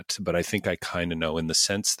is yet, but I think I kind of know, in the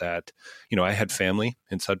sense that, I had family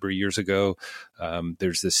in Sudbury years ago.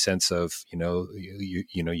 There's this sense of,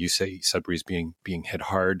 you say Sudbury's being hit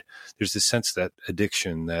hard. There's this sense that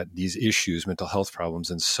addiction, that these issues, mental health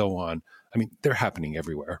problems, and so on, they're happening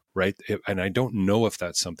everywhere, right? And I don't know if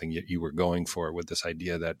that's something you were going for with this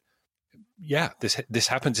idea that, this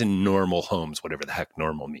happens in normal homes, whatever the heck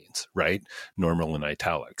normal means, right? Normal in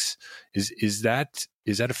italics. Is that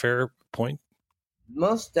a fair point?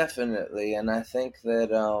 Most definitely. And I think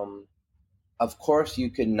that, of course,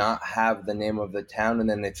 you could not have the name of the town and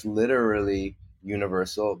then it's literally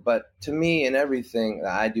universal. But to me, in everything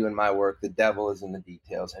that I do in my work, the devil is in the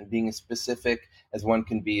details. And being as specific as one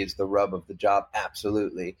can be is the rub of the job,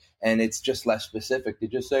 absolutely. And it's just less specific to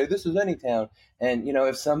just say, this is any town. And,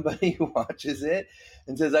 if somebody watches it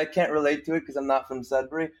and says, I can't relate to it because I'm not from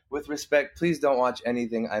Sudbury, with respect, please don't watch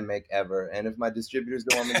anything I make ever. And if my distributors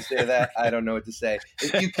don't want me to say that, I don't know what to say.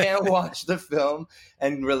 If you can't watch the film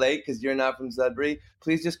and relate because you're not from Sudbury,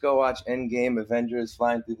 please just go watch Endgame, Avengers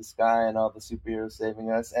flying through the sky and all the superheroes saving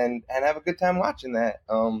us, and have a good time watching that.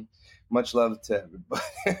 Much love to everybody.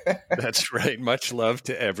 That's right. Much love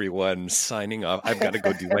to everyone. Signing off. I've got to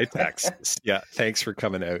go do my taxes. Yeah. Thanks for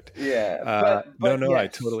coming out. Yeah. But no, yes, I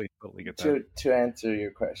totally get that. To answer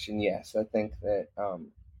your question, yes, I think that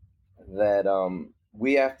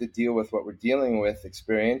we have to deal with what we're dealing with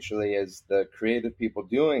experientially as the creative people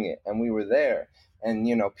doing it, and we were there. And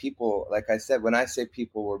people, like I said, when I say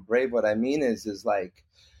people were brave, what I mean is like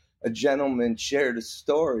a gentleman shared a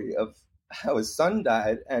story of how his son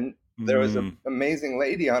died, and there was an amazing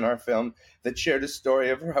lady on our film that shared a story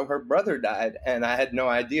of how her brother died. And I had no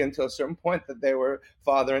idea until a certain point that they were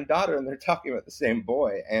father and daughter, and they're talking about the same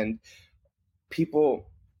boy. And people,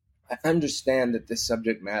 I understand that this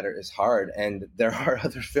subject matter is hard, and there are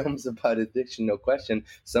other films about addiction, no question.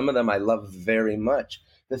 Some of them I love very much.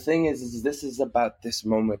 The thing is this is about this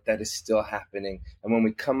moment that is still happening. And when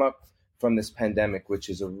we come up from this pandemic, which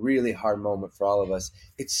is a really hard moment for all of us,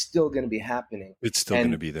 it's still going to be happening. It's still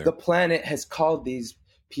going to be there. The planet has called these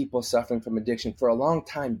people suffering from addiction for a long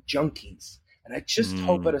time junkies. And I just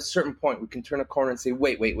hope at a certain point we can turn a corner and say,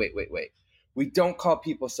 wait. We don't call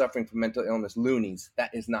people suffering from mental illness loonies.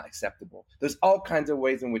 That is not acceptable. There's all kinds of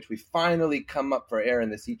ways in which we finally come up for air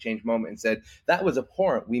in the sea change moment and said, that was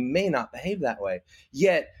abhorrent. We may not behave that way.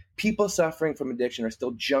 Yet people suffering from addiction are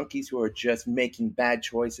still junkies who are just making bad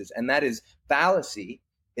choices. And that is fallacy.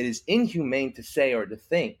 It is inhumane to say or to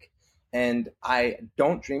think. And I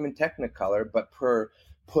don't dream in Technicolor, but per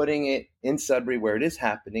putting it in Sudbury where it is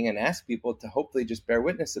happening and ask people to hopefully just bear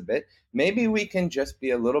witness a bit, maybe we can just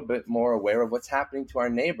be a little bit more aware of what's happening to our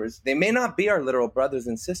neighbors. They may not be our literal brothers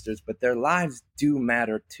and sisters, but their lives do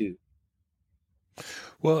matter too.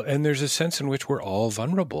 Well, and there's a sense in which we're all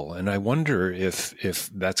vulnerable. And I wonder if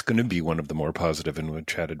that's going to be one of the more positive, and we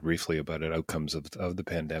chatted briefly about it, outcomes of the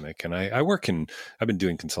pandemic. And I've been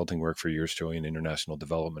doing consulting work for years, Joey, in international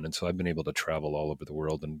development. And so I've been able to travel all over the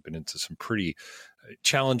world and been into some pretty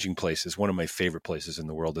challenging places. One of my favorite places in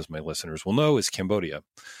the world, as my listeners will know, is Cambodia.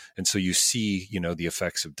 And so you see, the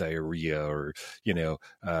effects of diarrhea or,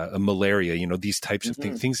 malaria, these types of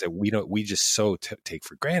things that we just so take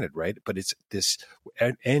for granted, right? But it's this,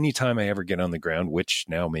 anytime I ever get on the ground, which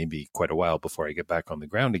now may be quite a while before I get back on the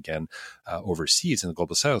ground again, overseas in the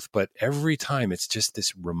global south, but every time it's just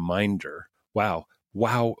this reminder, wow,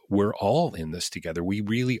 we're all in this together. We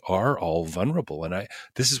really are all vulnerable. And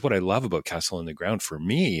this is what I love about Castle on the Ground. For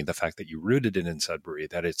me, the fact that you rooted it in Sudbury,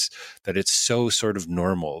 that it's so sort of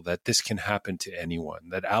normal, that this can happen to anyone,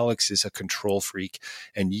 that Alex is a control freak.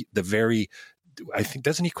 And I think,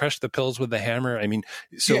 doesn't he crush the pills with the hammer? I mean,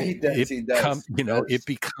 so yeah, he does. It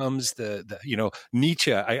becomes the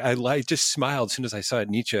Nietzsche. I just smiled as soon as I saw it.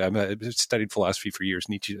 Nietzsche. I studied philosophy for years.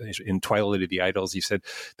 Nietzsche in Twilight of the Idols, he said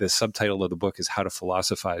the subtitle of the book is How to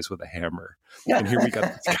Philosophize with a Hammer. And here we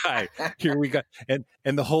got this guy.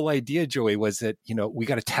 And the whole idea, Joey, was that we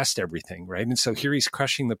got to test everything, right? And so here he's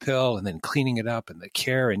crushing the pill and then cleaning it up and the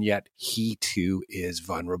care, and yet he too is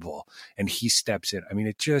vulnerable and he steps in. I mean,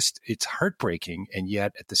 it's heartbreaking. And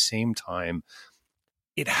yet at the same time,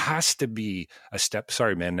 it has to be a step.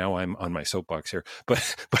 Sorry, man, now I'm on my soapbox here,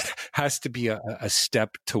 but has to be a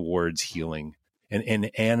step towards healing.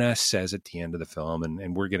 And Anna says at the end of the film,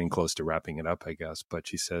 and we're getting close to wrapping it up, I guess, but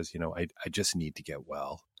she says, I just need to get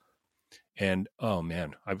well. And oh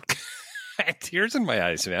man, I've tears in my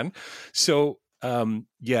eyes, man. So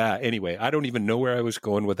anyway, I don't even know where I was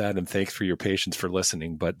going with that. And thanks for your patience for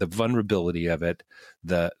listening, but the vulnerability of it,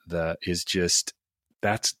 is just,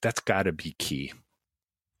 that's gotta be key.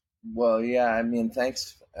 Well, yeah, I mean,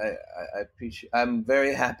 thanks. I appreciate, I'm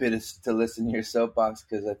very happy to listen to your soapbox,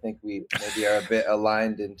 because I think we maybe are a bit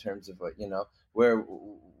aligned in terms of what, where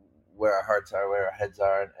our hearts are, where our heads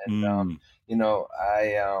are. And,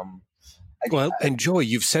 and Joey,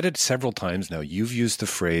 you've said it several times now. You've used the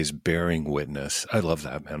phrase bearing witness. I love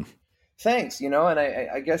that, man. Thanks. And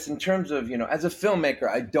I guess in terms of, as a filmmaker,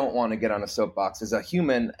 I don't want to get on a soapbox. As a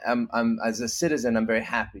human, I'm as a citizen, I'm very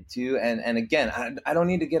happy to. And again, I don't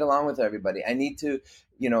need to get along with everybody. I need to,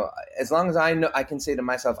 as long as I know, I can say to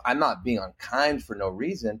myself, I'm not being unkind for no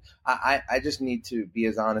reason. I just need to be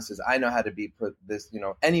as honest as I know how to be for this,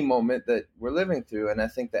 any moment that we're living through. And I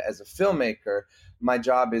think that as a filmmaker, my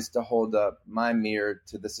job is to hold up my mirror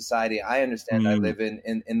to the society I understand I live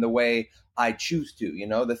in the way I choose to.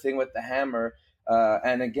 The thing with the hammer,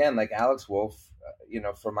 and again, like Alex Wolff,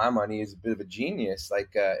 for my money, is a bit of a genius,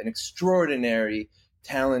 like an extraordinary,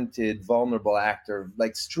 talented, vulnerable actor,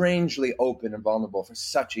 like strangely open and vulnerable for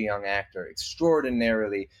such a young actor,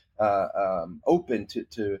 extraordinarily open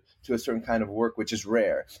to a certain kind of work, which is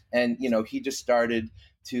rare. And, he just started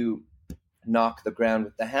to knock the ground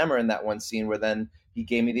with the hammer in that one scene, where then he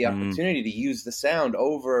gave me the opportunity to use the sound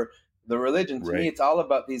over the religion. To me, it's all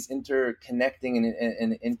about these interconnecting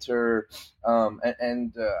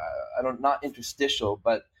not interstitial,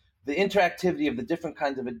 but the interactivity of the different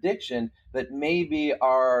kinds of addiction that maybe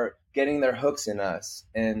are getting their hooks in us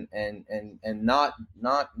and not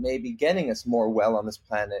maybe getting us more well on this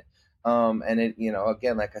planet. And it,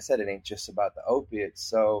 again, like I said, it ain't just about the opiates.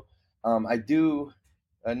 So I do.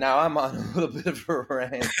 Now I'm on a little bit of a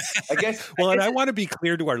rant, I guess. And I want to be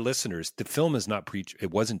clear to our listeners: the film is not preach.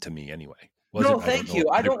 It wasn't to me anyway. Thank you.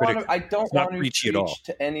 I don't want to preach at all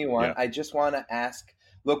to anyone. Yeah. I just want to ask.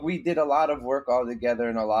 Look, we did a lot of work all together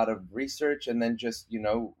and a lot of research, and then just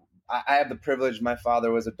I have the privilege. My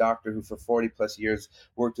father was a doctor who for 40 plus years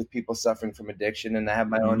worked with people suffering from addiction. And I have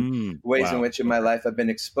my own ways in which in my life I've been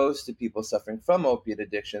exposed to people suffering from opiate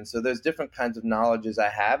addiction. So there's different kinds of knowledges I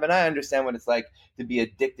have. And I understand what it's like to be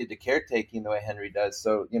addicted to caretaking the way Henry does.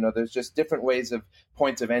 So, there's just different ways of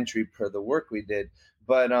points of entry per the work we did.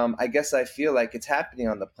 But I guess I feel like it's happening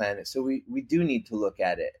on the planet. So we do need to look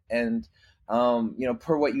at it. And,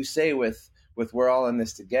 per what you say with we're all in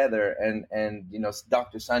this together, and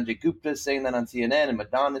Dr. Sanjay Gupta is saying that on CNN, and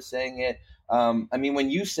Madonna's saying it. I mean,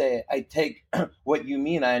 when you say it, I take what you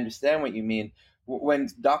mean. I understand what you mean. When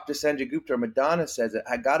Dr. Sanjay Gupta or Madonna says it,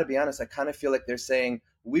 I got to be honest, I kind of feel like they're saying,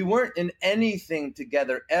 we weren't in anything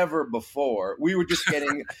together ever before. We were just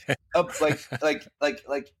getting up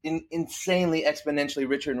insanely exponentially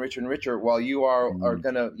richer and richer and richer, while you are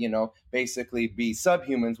gonna, basically be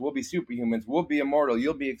subhumans. We'll be superhumans. We'll be immortal.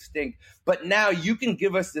 You'll be extinct. But now you can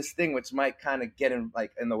give us this thing which might kind of get in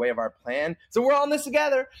the way of our plan. So we're all in this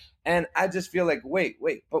together. And I just feel like, wait,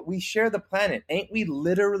 but we share the planet. Ain't we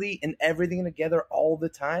literally in everything together all the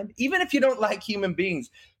time? Even if you don't like human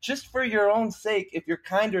beings, just for your own sake, if you're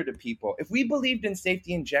kinder to people. If we believed in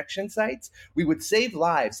safety injection sites, we would save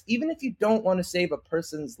lives. Even even if you don't want to save a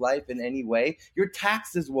person's life in any way, your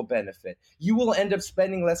taxes will benefit. You will end up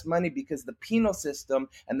spending less money because the penal system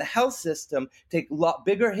and the health system take a lot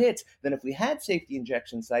bigger hits than if we had safety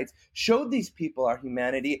injection sites, showed these people our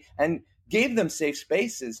humanity, and gave them safe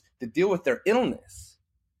spaces to deal with their illness.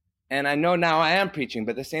 And I know now I am preaching,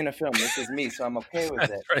 but this ain't a film. This is me, so I'm okay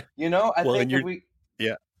with it. Right. You know, I think if we...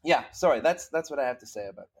 Yeah. Yeah, sorry, that's what I have to say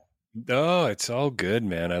about that. No, it's all good,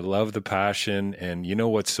 man. I love the passion, and you know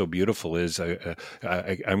what's so beautiful is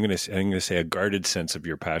I'm gonna say a guarded sense of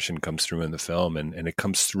your passion comes through in the film, and it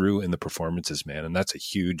comes through in the performances, man. And that's a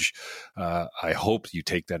huge. I hope you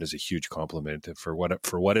take that as a huge compliment for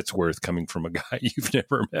what it's worth, coming from a guy you've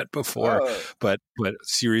never met before. Oh. But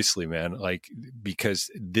seriously, man, like, because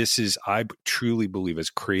this is, I truly believe, as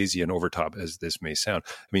crazy and overtop as this may sound,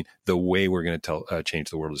 I mean, the way we're going to change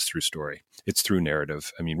the world is through story. It's through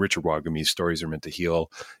narrative. I mean, Richard Wagame's stories are meant to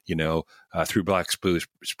heal, you know, through Black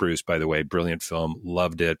Spruce, by the way, brilliant film.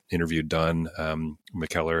 Loved it. Interview done.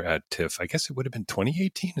 McKellar at TIFF. I guess it would have been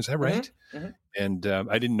 2018. Is that right? Mm-hmm. And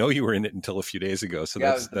I didn't know you were in it until a few days ago. So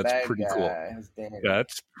that's pretty cool.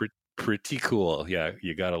 That's pretty cool. Yeah,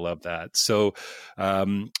 you got to love that. So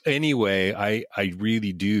anyway, I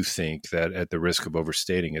really do think that, at the risk of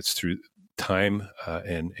overstating, it's through time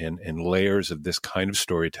and layers of this kind of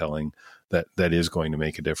storytelling that is going to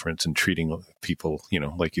make a difference in treating people, you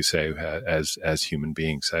know, like you say, as human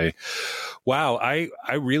beings. I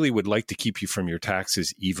really would like to keep you from your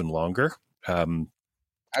taxes even longer.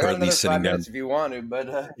 I got another 5 minutes if you want to,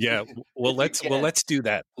 but yeah. Well, let's do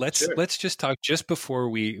that. Let's just talk just before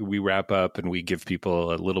we wrap up, and we give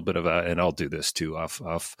people a little bit of and I'll do this too off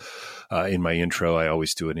in my intro. I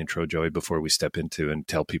always do an intro, Joey, before we step into and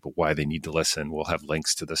tell people why they need to listen. We'll have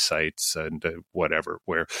links to the sites and whatever,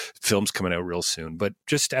 where film's coming out real soon. But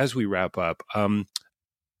just as we wrap up,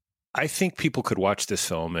 I think people could watch this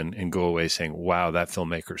film and go away saying, wow, that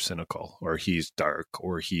filmmaker's cynical, or he's dark,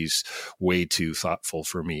 or he's way too thoughtful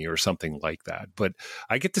for me, or something like that. But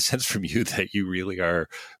I get the sense from you that you really are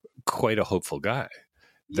quite a hopeful guy,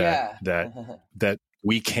 that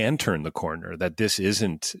we can turn the corner,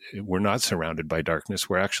 that we're not surrounded by darkness.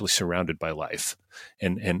 We're actually surrounded by life.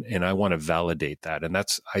 And I want to validate that. And I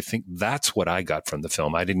think that's what I got from the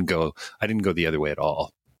film. I didn't go the other way at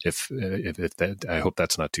all. If that, I hope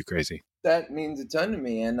that's not too crazy. That means a ton to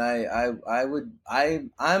me, and I'm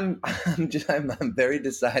very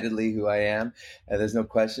decidedly who I am, and there's no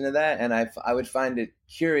question of that. And I would find it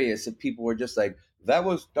curious if people were just like, that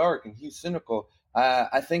was dark and he's cynical.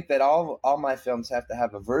 I think that all my films have to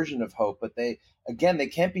have a version of hope, but they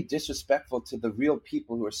can't be disrespectful to the real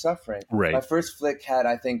people who are suffering. Right. My first flick had,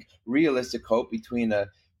 I think, realistic hope between a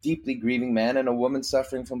deeply grieving man and a woman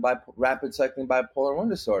suffering from rapid cycling bipolar 1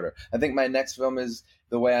 disorder. I think my next film is,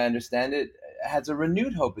 the way I understand it, has a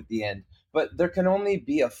renewed hope at the end. But there can only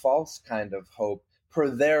be a false kind of hope for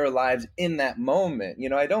their lives in that moment. You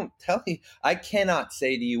know, I cannot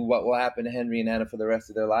say to you what will happen to Henry and Anna for the rest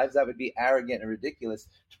of their lives. That would be arrogant and ridiculous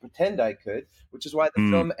to pretend I could, which is why the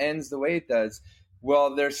film ends the way it does.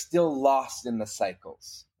 Well, they're still lost in the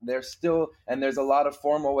cycles. There's a lot of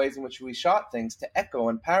formal ways in which we shot things to echo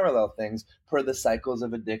and parallel things per the cycles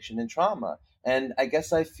of addiction and trauma. And I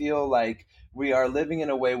guess I feel like we are living in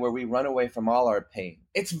a way where we run away from all our pain.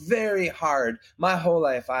 It's very hard. My whole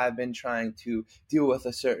life I've been trying to deal with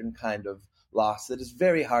a certain kind of loss that is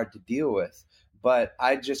very hard to deal with. But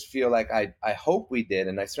I just feel like I hope we did,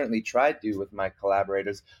 and I certainly tried to with my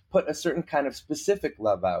collaborators, put a certain kind of specific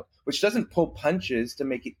love out, which doesn't pull punches to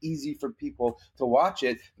make it easy for people to watch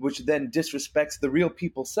it, which then disrespects the real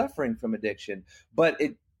people suffering from addiction. But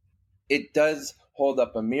it does hold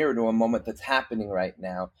up a mirror to a moment that's happening right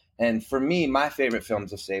now. And for me, my favorite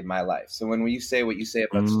films have saved my life. So when you say what you say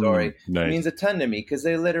about story, nice. It means a ton to me, because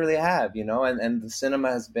they literally have, you know, and the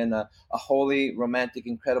cinema has been a holy, romantic,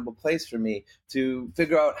 incredible place for me to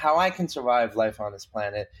figure out how I can survive life on this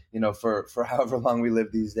planet, you know, for however long we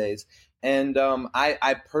live these days. And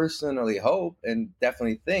I personally hope and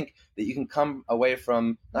definitely think that you can come away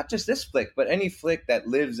from not just this flick, but any flick that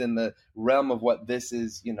lives in the realm of what this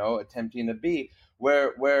is, you know, attempting to be,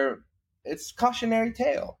 where it's cautionary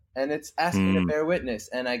tale and it's asking to bear witness.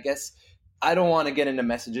 And I guess I don't want to get into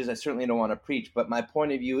messages. I certainly don't want to preach. But my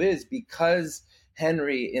point of view is, because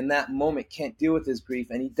Henry in that moment can't deal with his grief,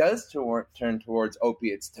 and he does turn towards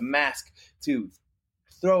opiates to mask, to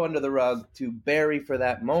throw under the rug, to bury for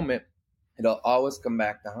that moment, it'll always come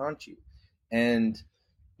back to haunt you. And,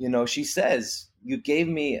 she says, you gave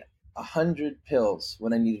me 100 pills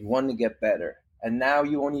when I needed one to get better. And now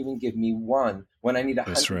you won't even give me one when I need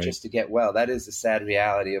 100 just to get well. That is the sad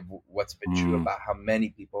reality of what's been true about how many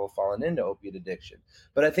people have fallen into opiate addiction.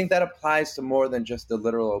 But I think that applies to more than just the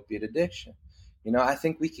literal opiate addiction. I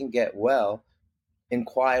think we can get well in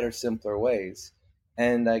quieter, simpler ways.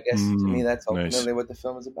 And I guess to me, that's ultimately what the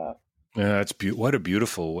film is about. Yeah, what a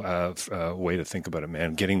beautiful way to think about it,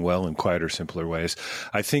 man. Getting well in quieter, simpler ways.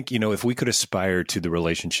 I think, if we could aspire to the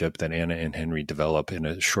relationship that Anna and Henry develop in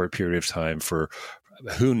a short period of time for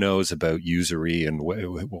who knows about usury and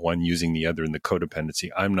one using the other and the codependency.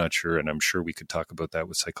 I'm not sure. And I'm sure we could talk about that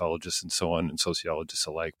with psychologists and so on and sociologists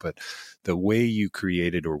alike. But the way you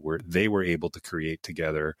created they were able to create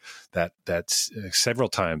together, that's several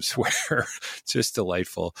times where it's just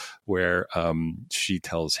delightful, where she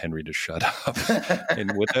tells Henry to shut up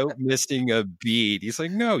and without missing a beat, he's like,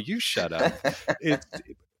 no, you shut up.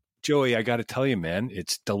 Joey, I got to tell you, man,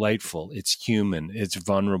 it's delightful. It's human. It's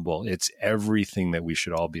vulnerable. It's everything that we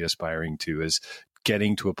should all be aspiring to, is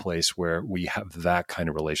getting to a place where we have that kind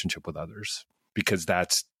of relationship with others, because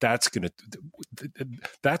that's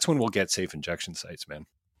when we'll get safe injection sites, man.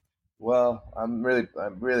 Well, I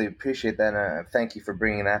really appreciate that. And thank you for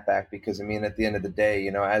bringing that back, because at the end of the day,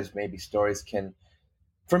 as maybe stories can,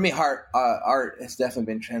 for me, art has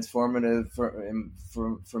definitely been transformative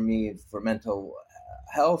for me, for mental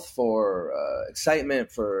health, for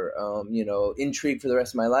excitement, for intrigue for the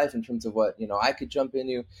rest of my life in terms of what I could jump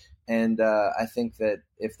into. And I think that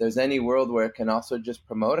if there's any world where it can also just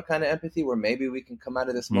promote a kind of empathy, where maybe we can come out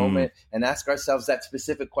of this moment and ask ourselves that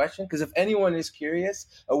specific question, because if anyone is curious,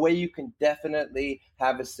 a way you can definitely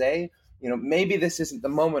have a say, maybe this isn't the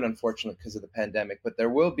moment, unfortunately, because of the pandemic, but there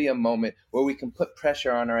will be a moment where we can put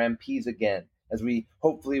pressure on our MPs again, as we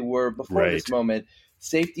hopefully were before this moment.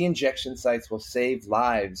 Safety injection sites will save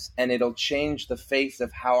lives, and it'll change the face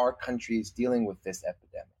of how our country is dealing with this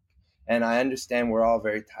epidemic. And I understand we're all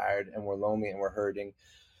very tired and we're lonely and we're hurting.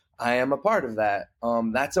 I am a part of that.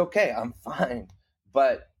 That's okay. I'm fine.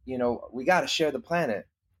 But, we got to share the planet.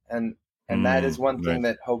 And that is one thing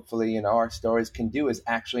that hopefully, our stories can do, is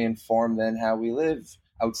actually inform then how we live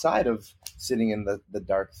outside of sitting in the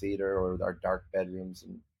dark theater or our dark bedrooms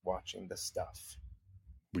and watching the stuff.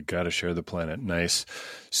 We got to share the planet. Nice.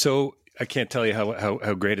 So I can't tell you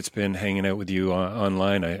how great it's been hanging out with you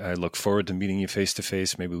online. I look forward to meeting you face to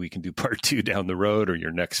face. Maybe we can do part 2 down the road, or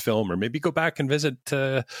your next film, or maybe go back and visit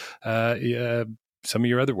some of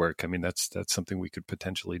your other work. That's something we could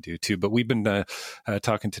potentially do too. But we've been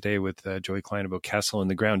talking today with Joey Klein about Castle in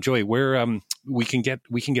the Ground. Joey, where we can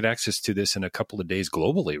get access to this in a couple of days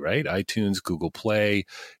globally, right? iTunes, Google Play.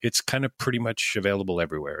 It's kind of pretty much available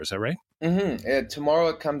everywhere. Is that right? Mm-hmm. Tomorrow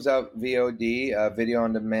it comes out VOD, video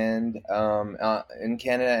on demand, in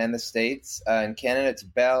Canada and the States. In Canada, it's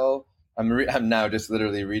Bell. I'm now just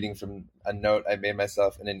literally reading from a note I made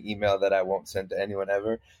myself in an email that I won't send to anyone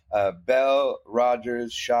ever. Bell,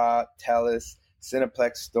 Rogers, Shaw, TELUS,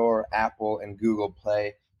 Cineplex Store, Apple, and Google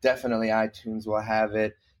Play. Definitely iTunes will have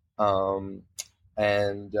it. And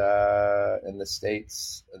in the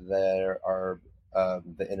States, there are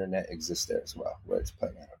the internet exists there as well, where it's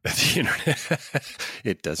playing out. The internet,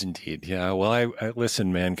 it does indeed. Yeah. Well, I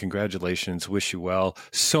listen, man. Congratulations. Wish you well.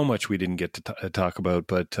 So much we didn't get to talk about,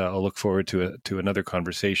 but I'll look forward to another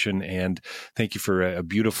conversation. And thank you for a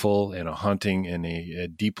beautiful and a haunting and a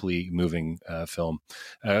deeply moving film.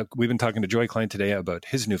 We've been talking to Joey Klein today about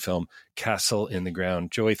his new film, Castle in the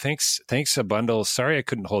Ground. Joey, thanks a bundle. Sorry I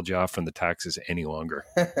couldn't hold you off from the taxes any longer.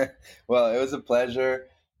 Well, it was a pleasure.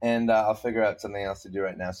 And I'll figure out something else to do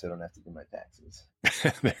right now so I don't have to do my taxes.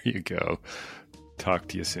 There you go. Talk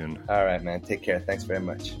to you soon. All right, man. Take care. Thanks very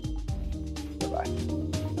much. Bye-bye.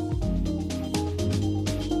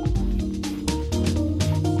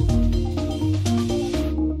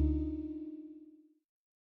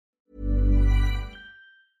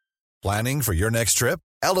 Planning for your next trip?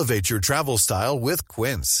 Elevate your travel style with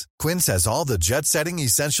Quince. Quince has all the jet-setting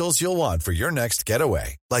essentials you'll want for your next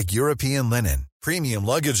getaway, like European linen, premium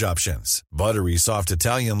luggage options, buttery soft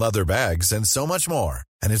Italian leather bags, and so much more.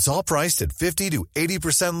 And it's all priced at 50 to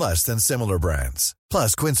 80% less than similar brands.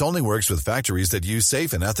 Plus, Quince only works with factories that use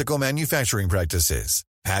safe and ethical manufacturing practices.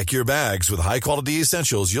 Pack your bags with high-quality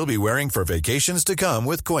essentials you'll be wearing for vacations to come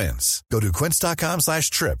with Quince. Go to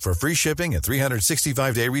quince.com/trip for free shipping and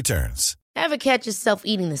 365-day returns. Ever catch yourself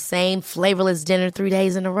eating the same flavorless dinner 3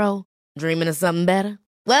 days in a row? Dreaming of something better?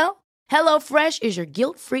 Well, HelloFresh is your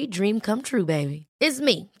guilt-free dream come true, baby. It's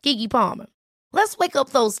me, Keke Palmer. Let's wake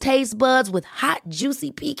up those taste buds with hot,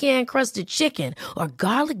 juicy pecan-crusted chicken or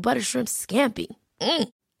garlic butter shrimp scampi.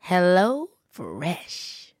 Hello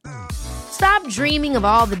Fresh. Stop dreaming of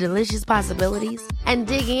all the delicious possibilities and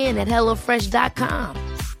dig in at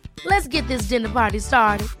HelloFresh.com. Let's get this dinner party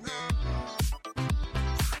started.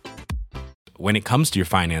 When it comes to your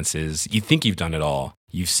finances, you think you've done it all.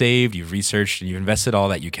 You've saved, you've researched, and you've invested all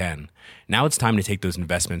that you can. Now it's time to take those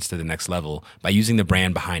investments to the next level by using the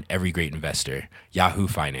brand behind every great investor, Yahoo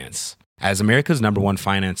Finance. As America's #1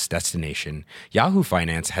 finance destination, Yahoo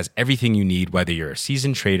Finance has everything you need, whether you're a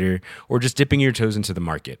seasoned trader or just dipping your toes into the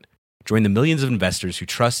market. Join the millions of investors who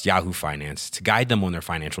trust Yahoo Finance to guide them on their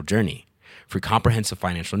financial journey. For comprehensive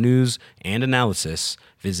financial news and analysis,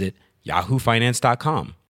 visit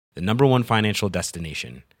yahoofinance.com, the #1 financial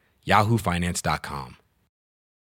destination, yahoofinance.com.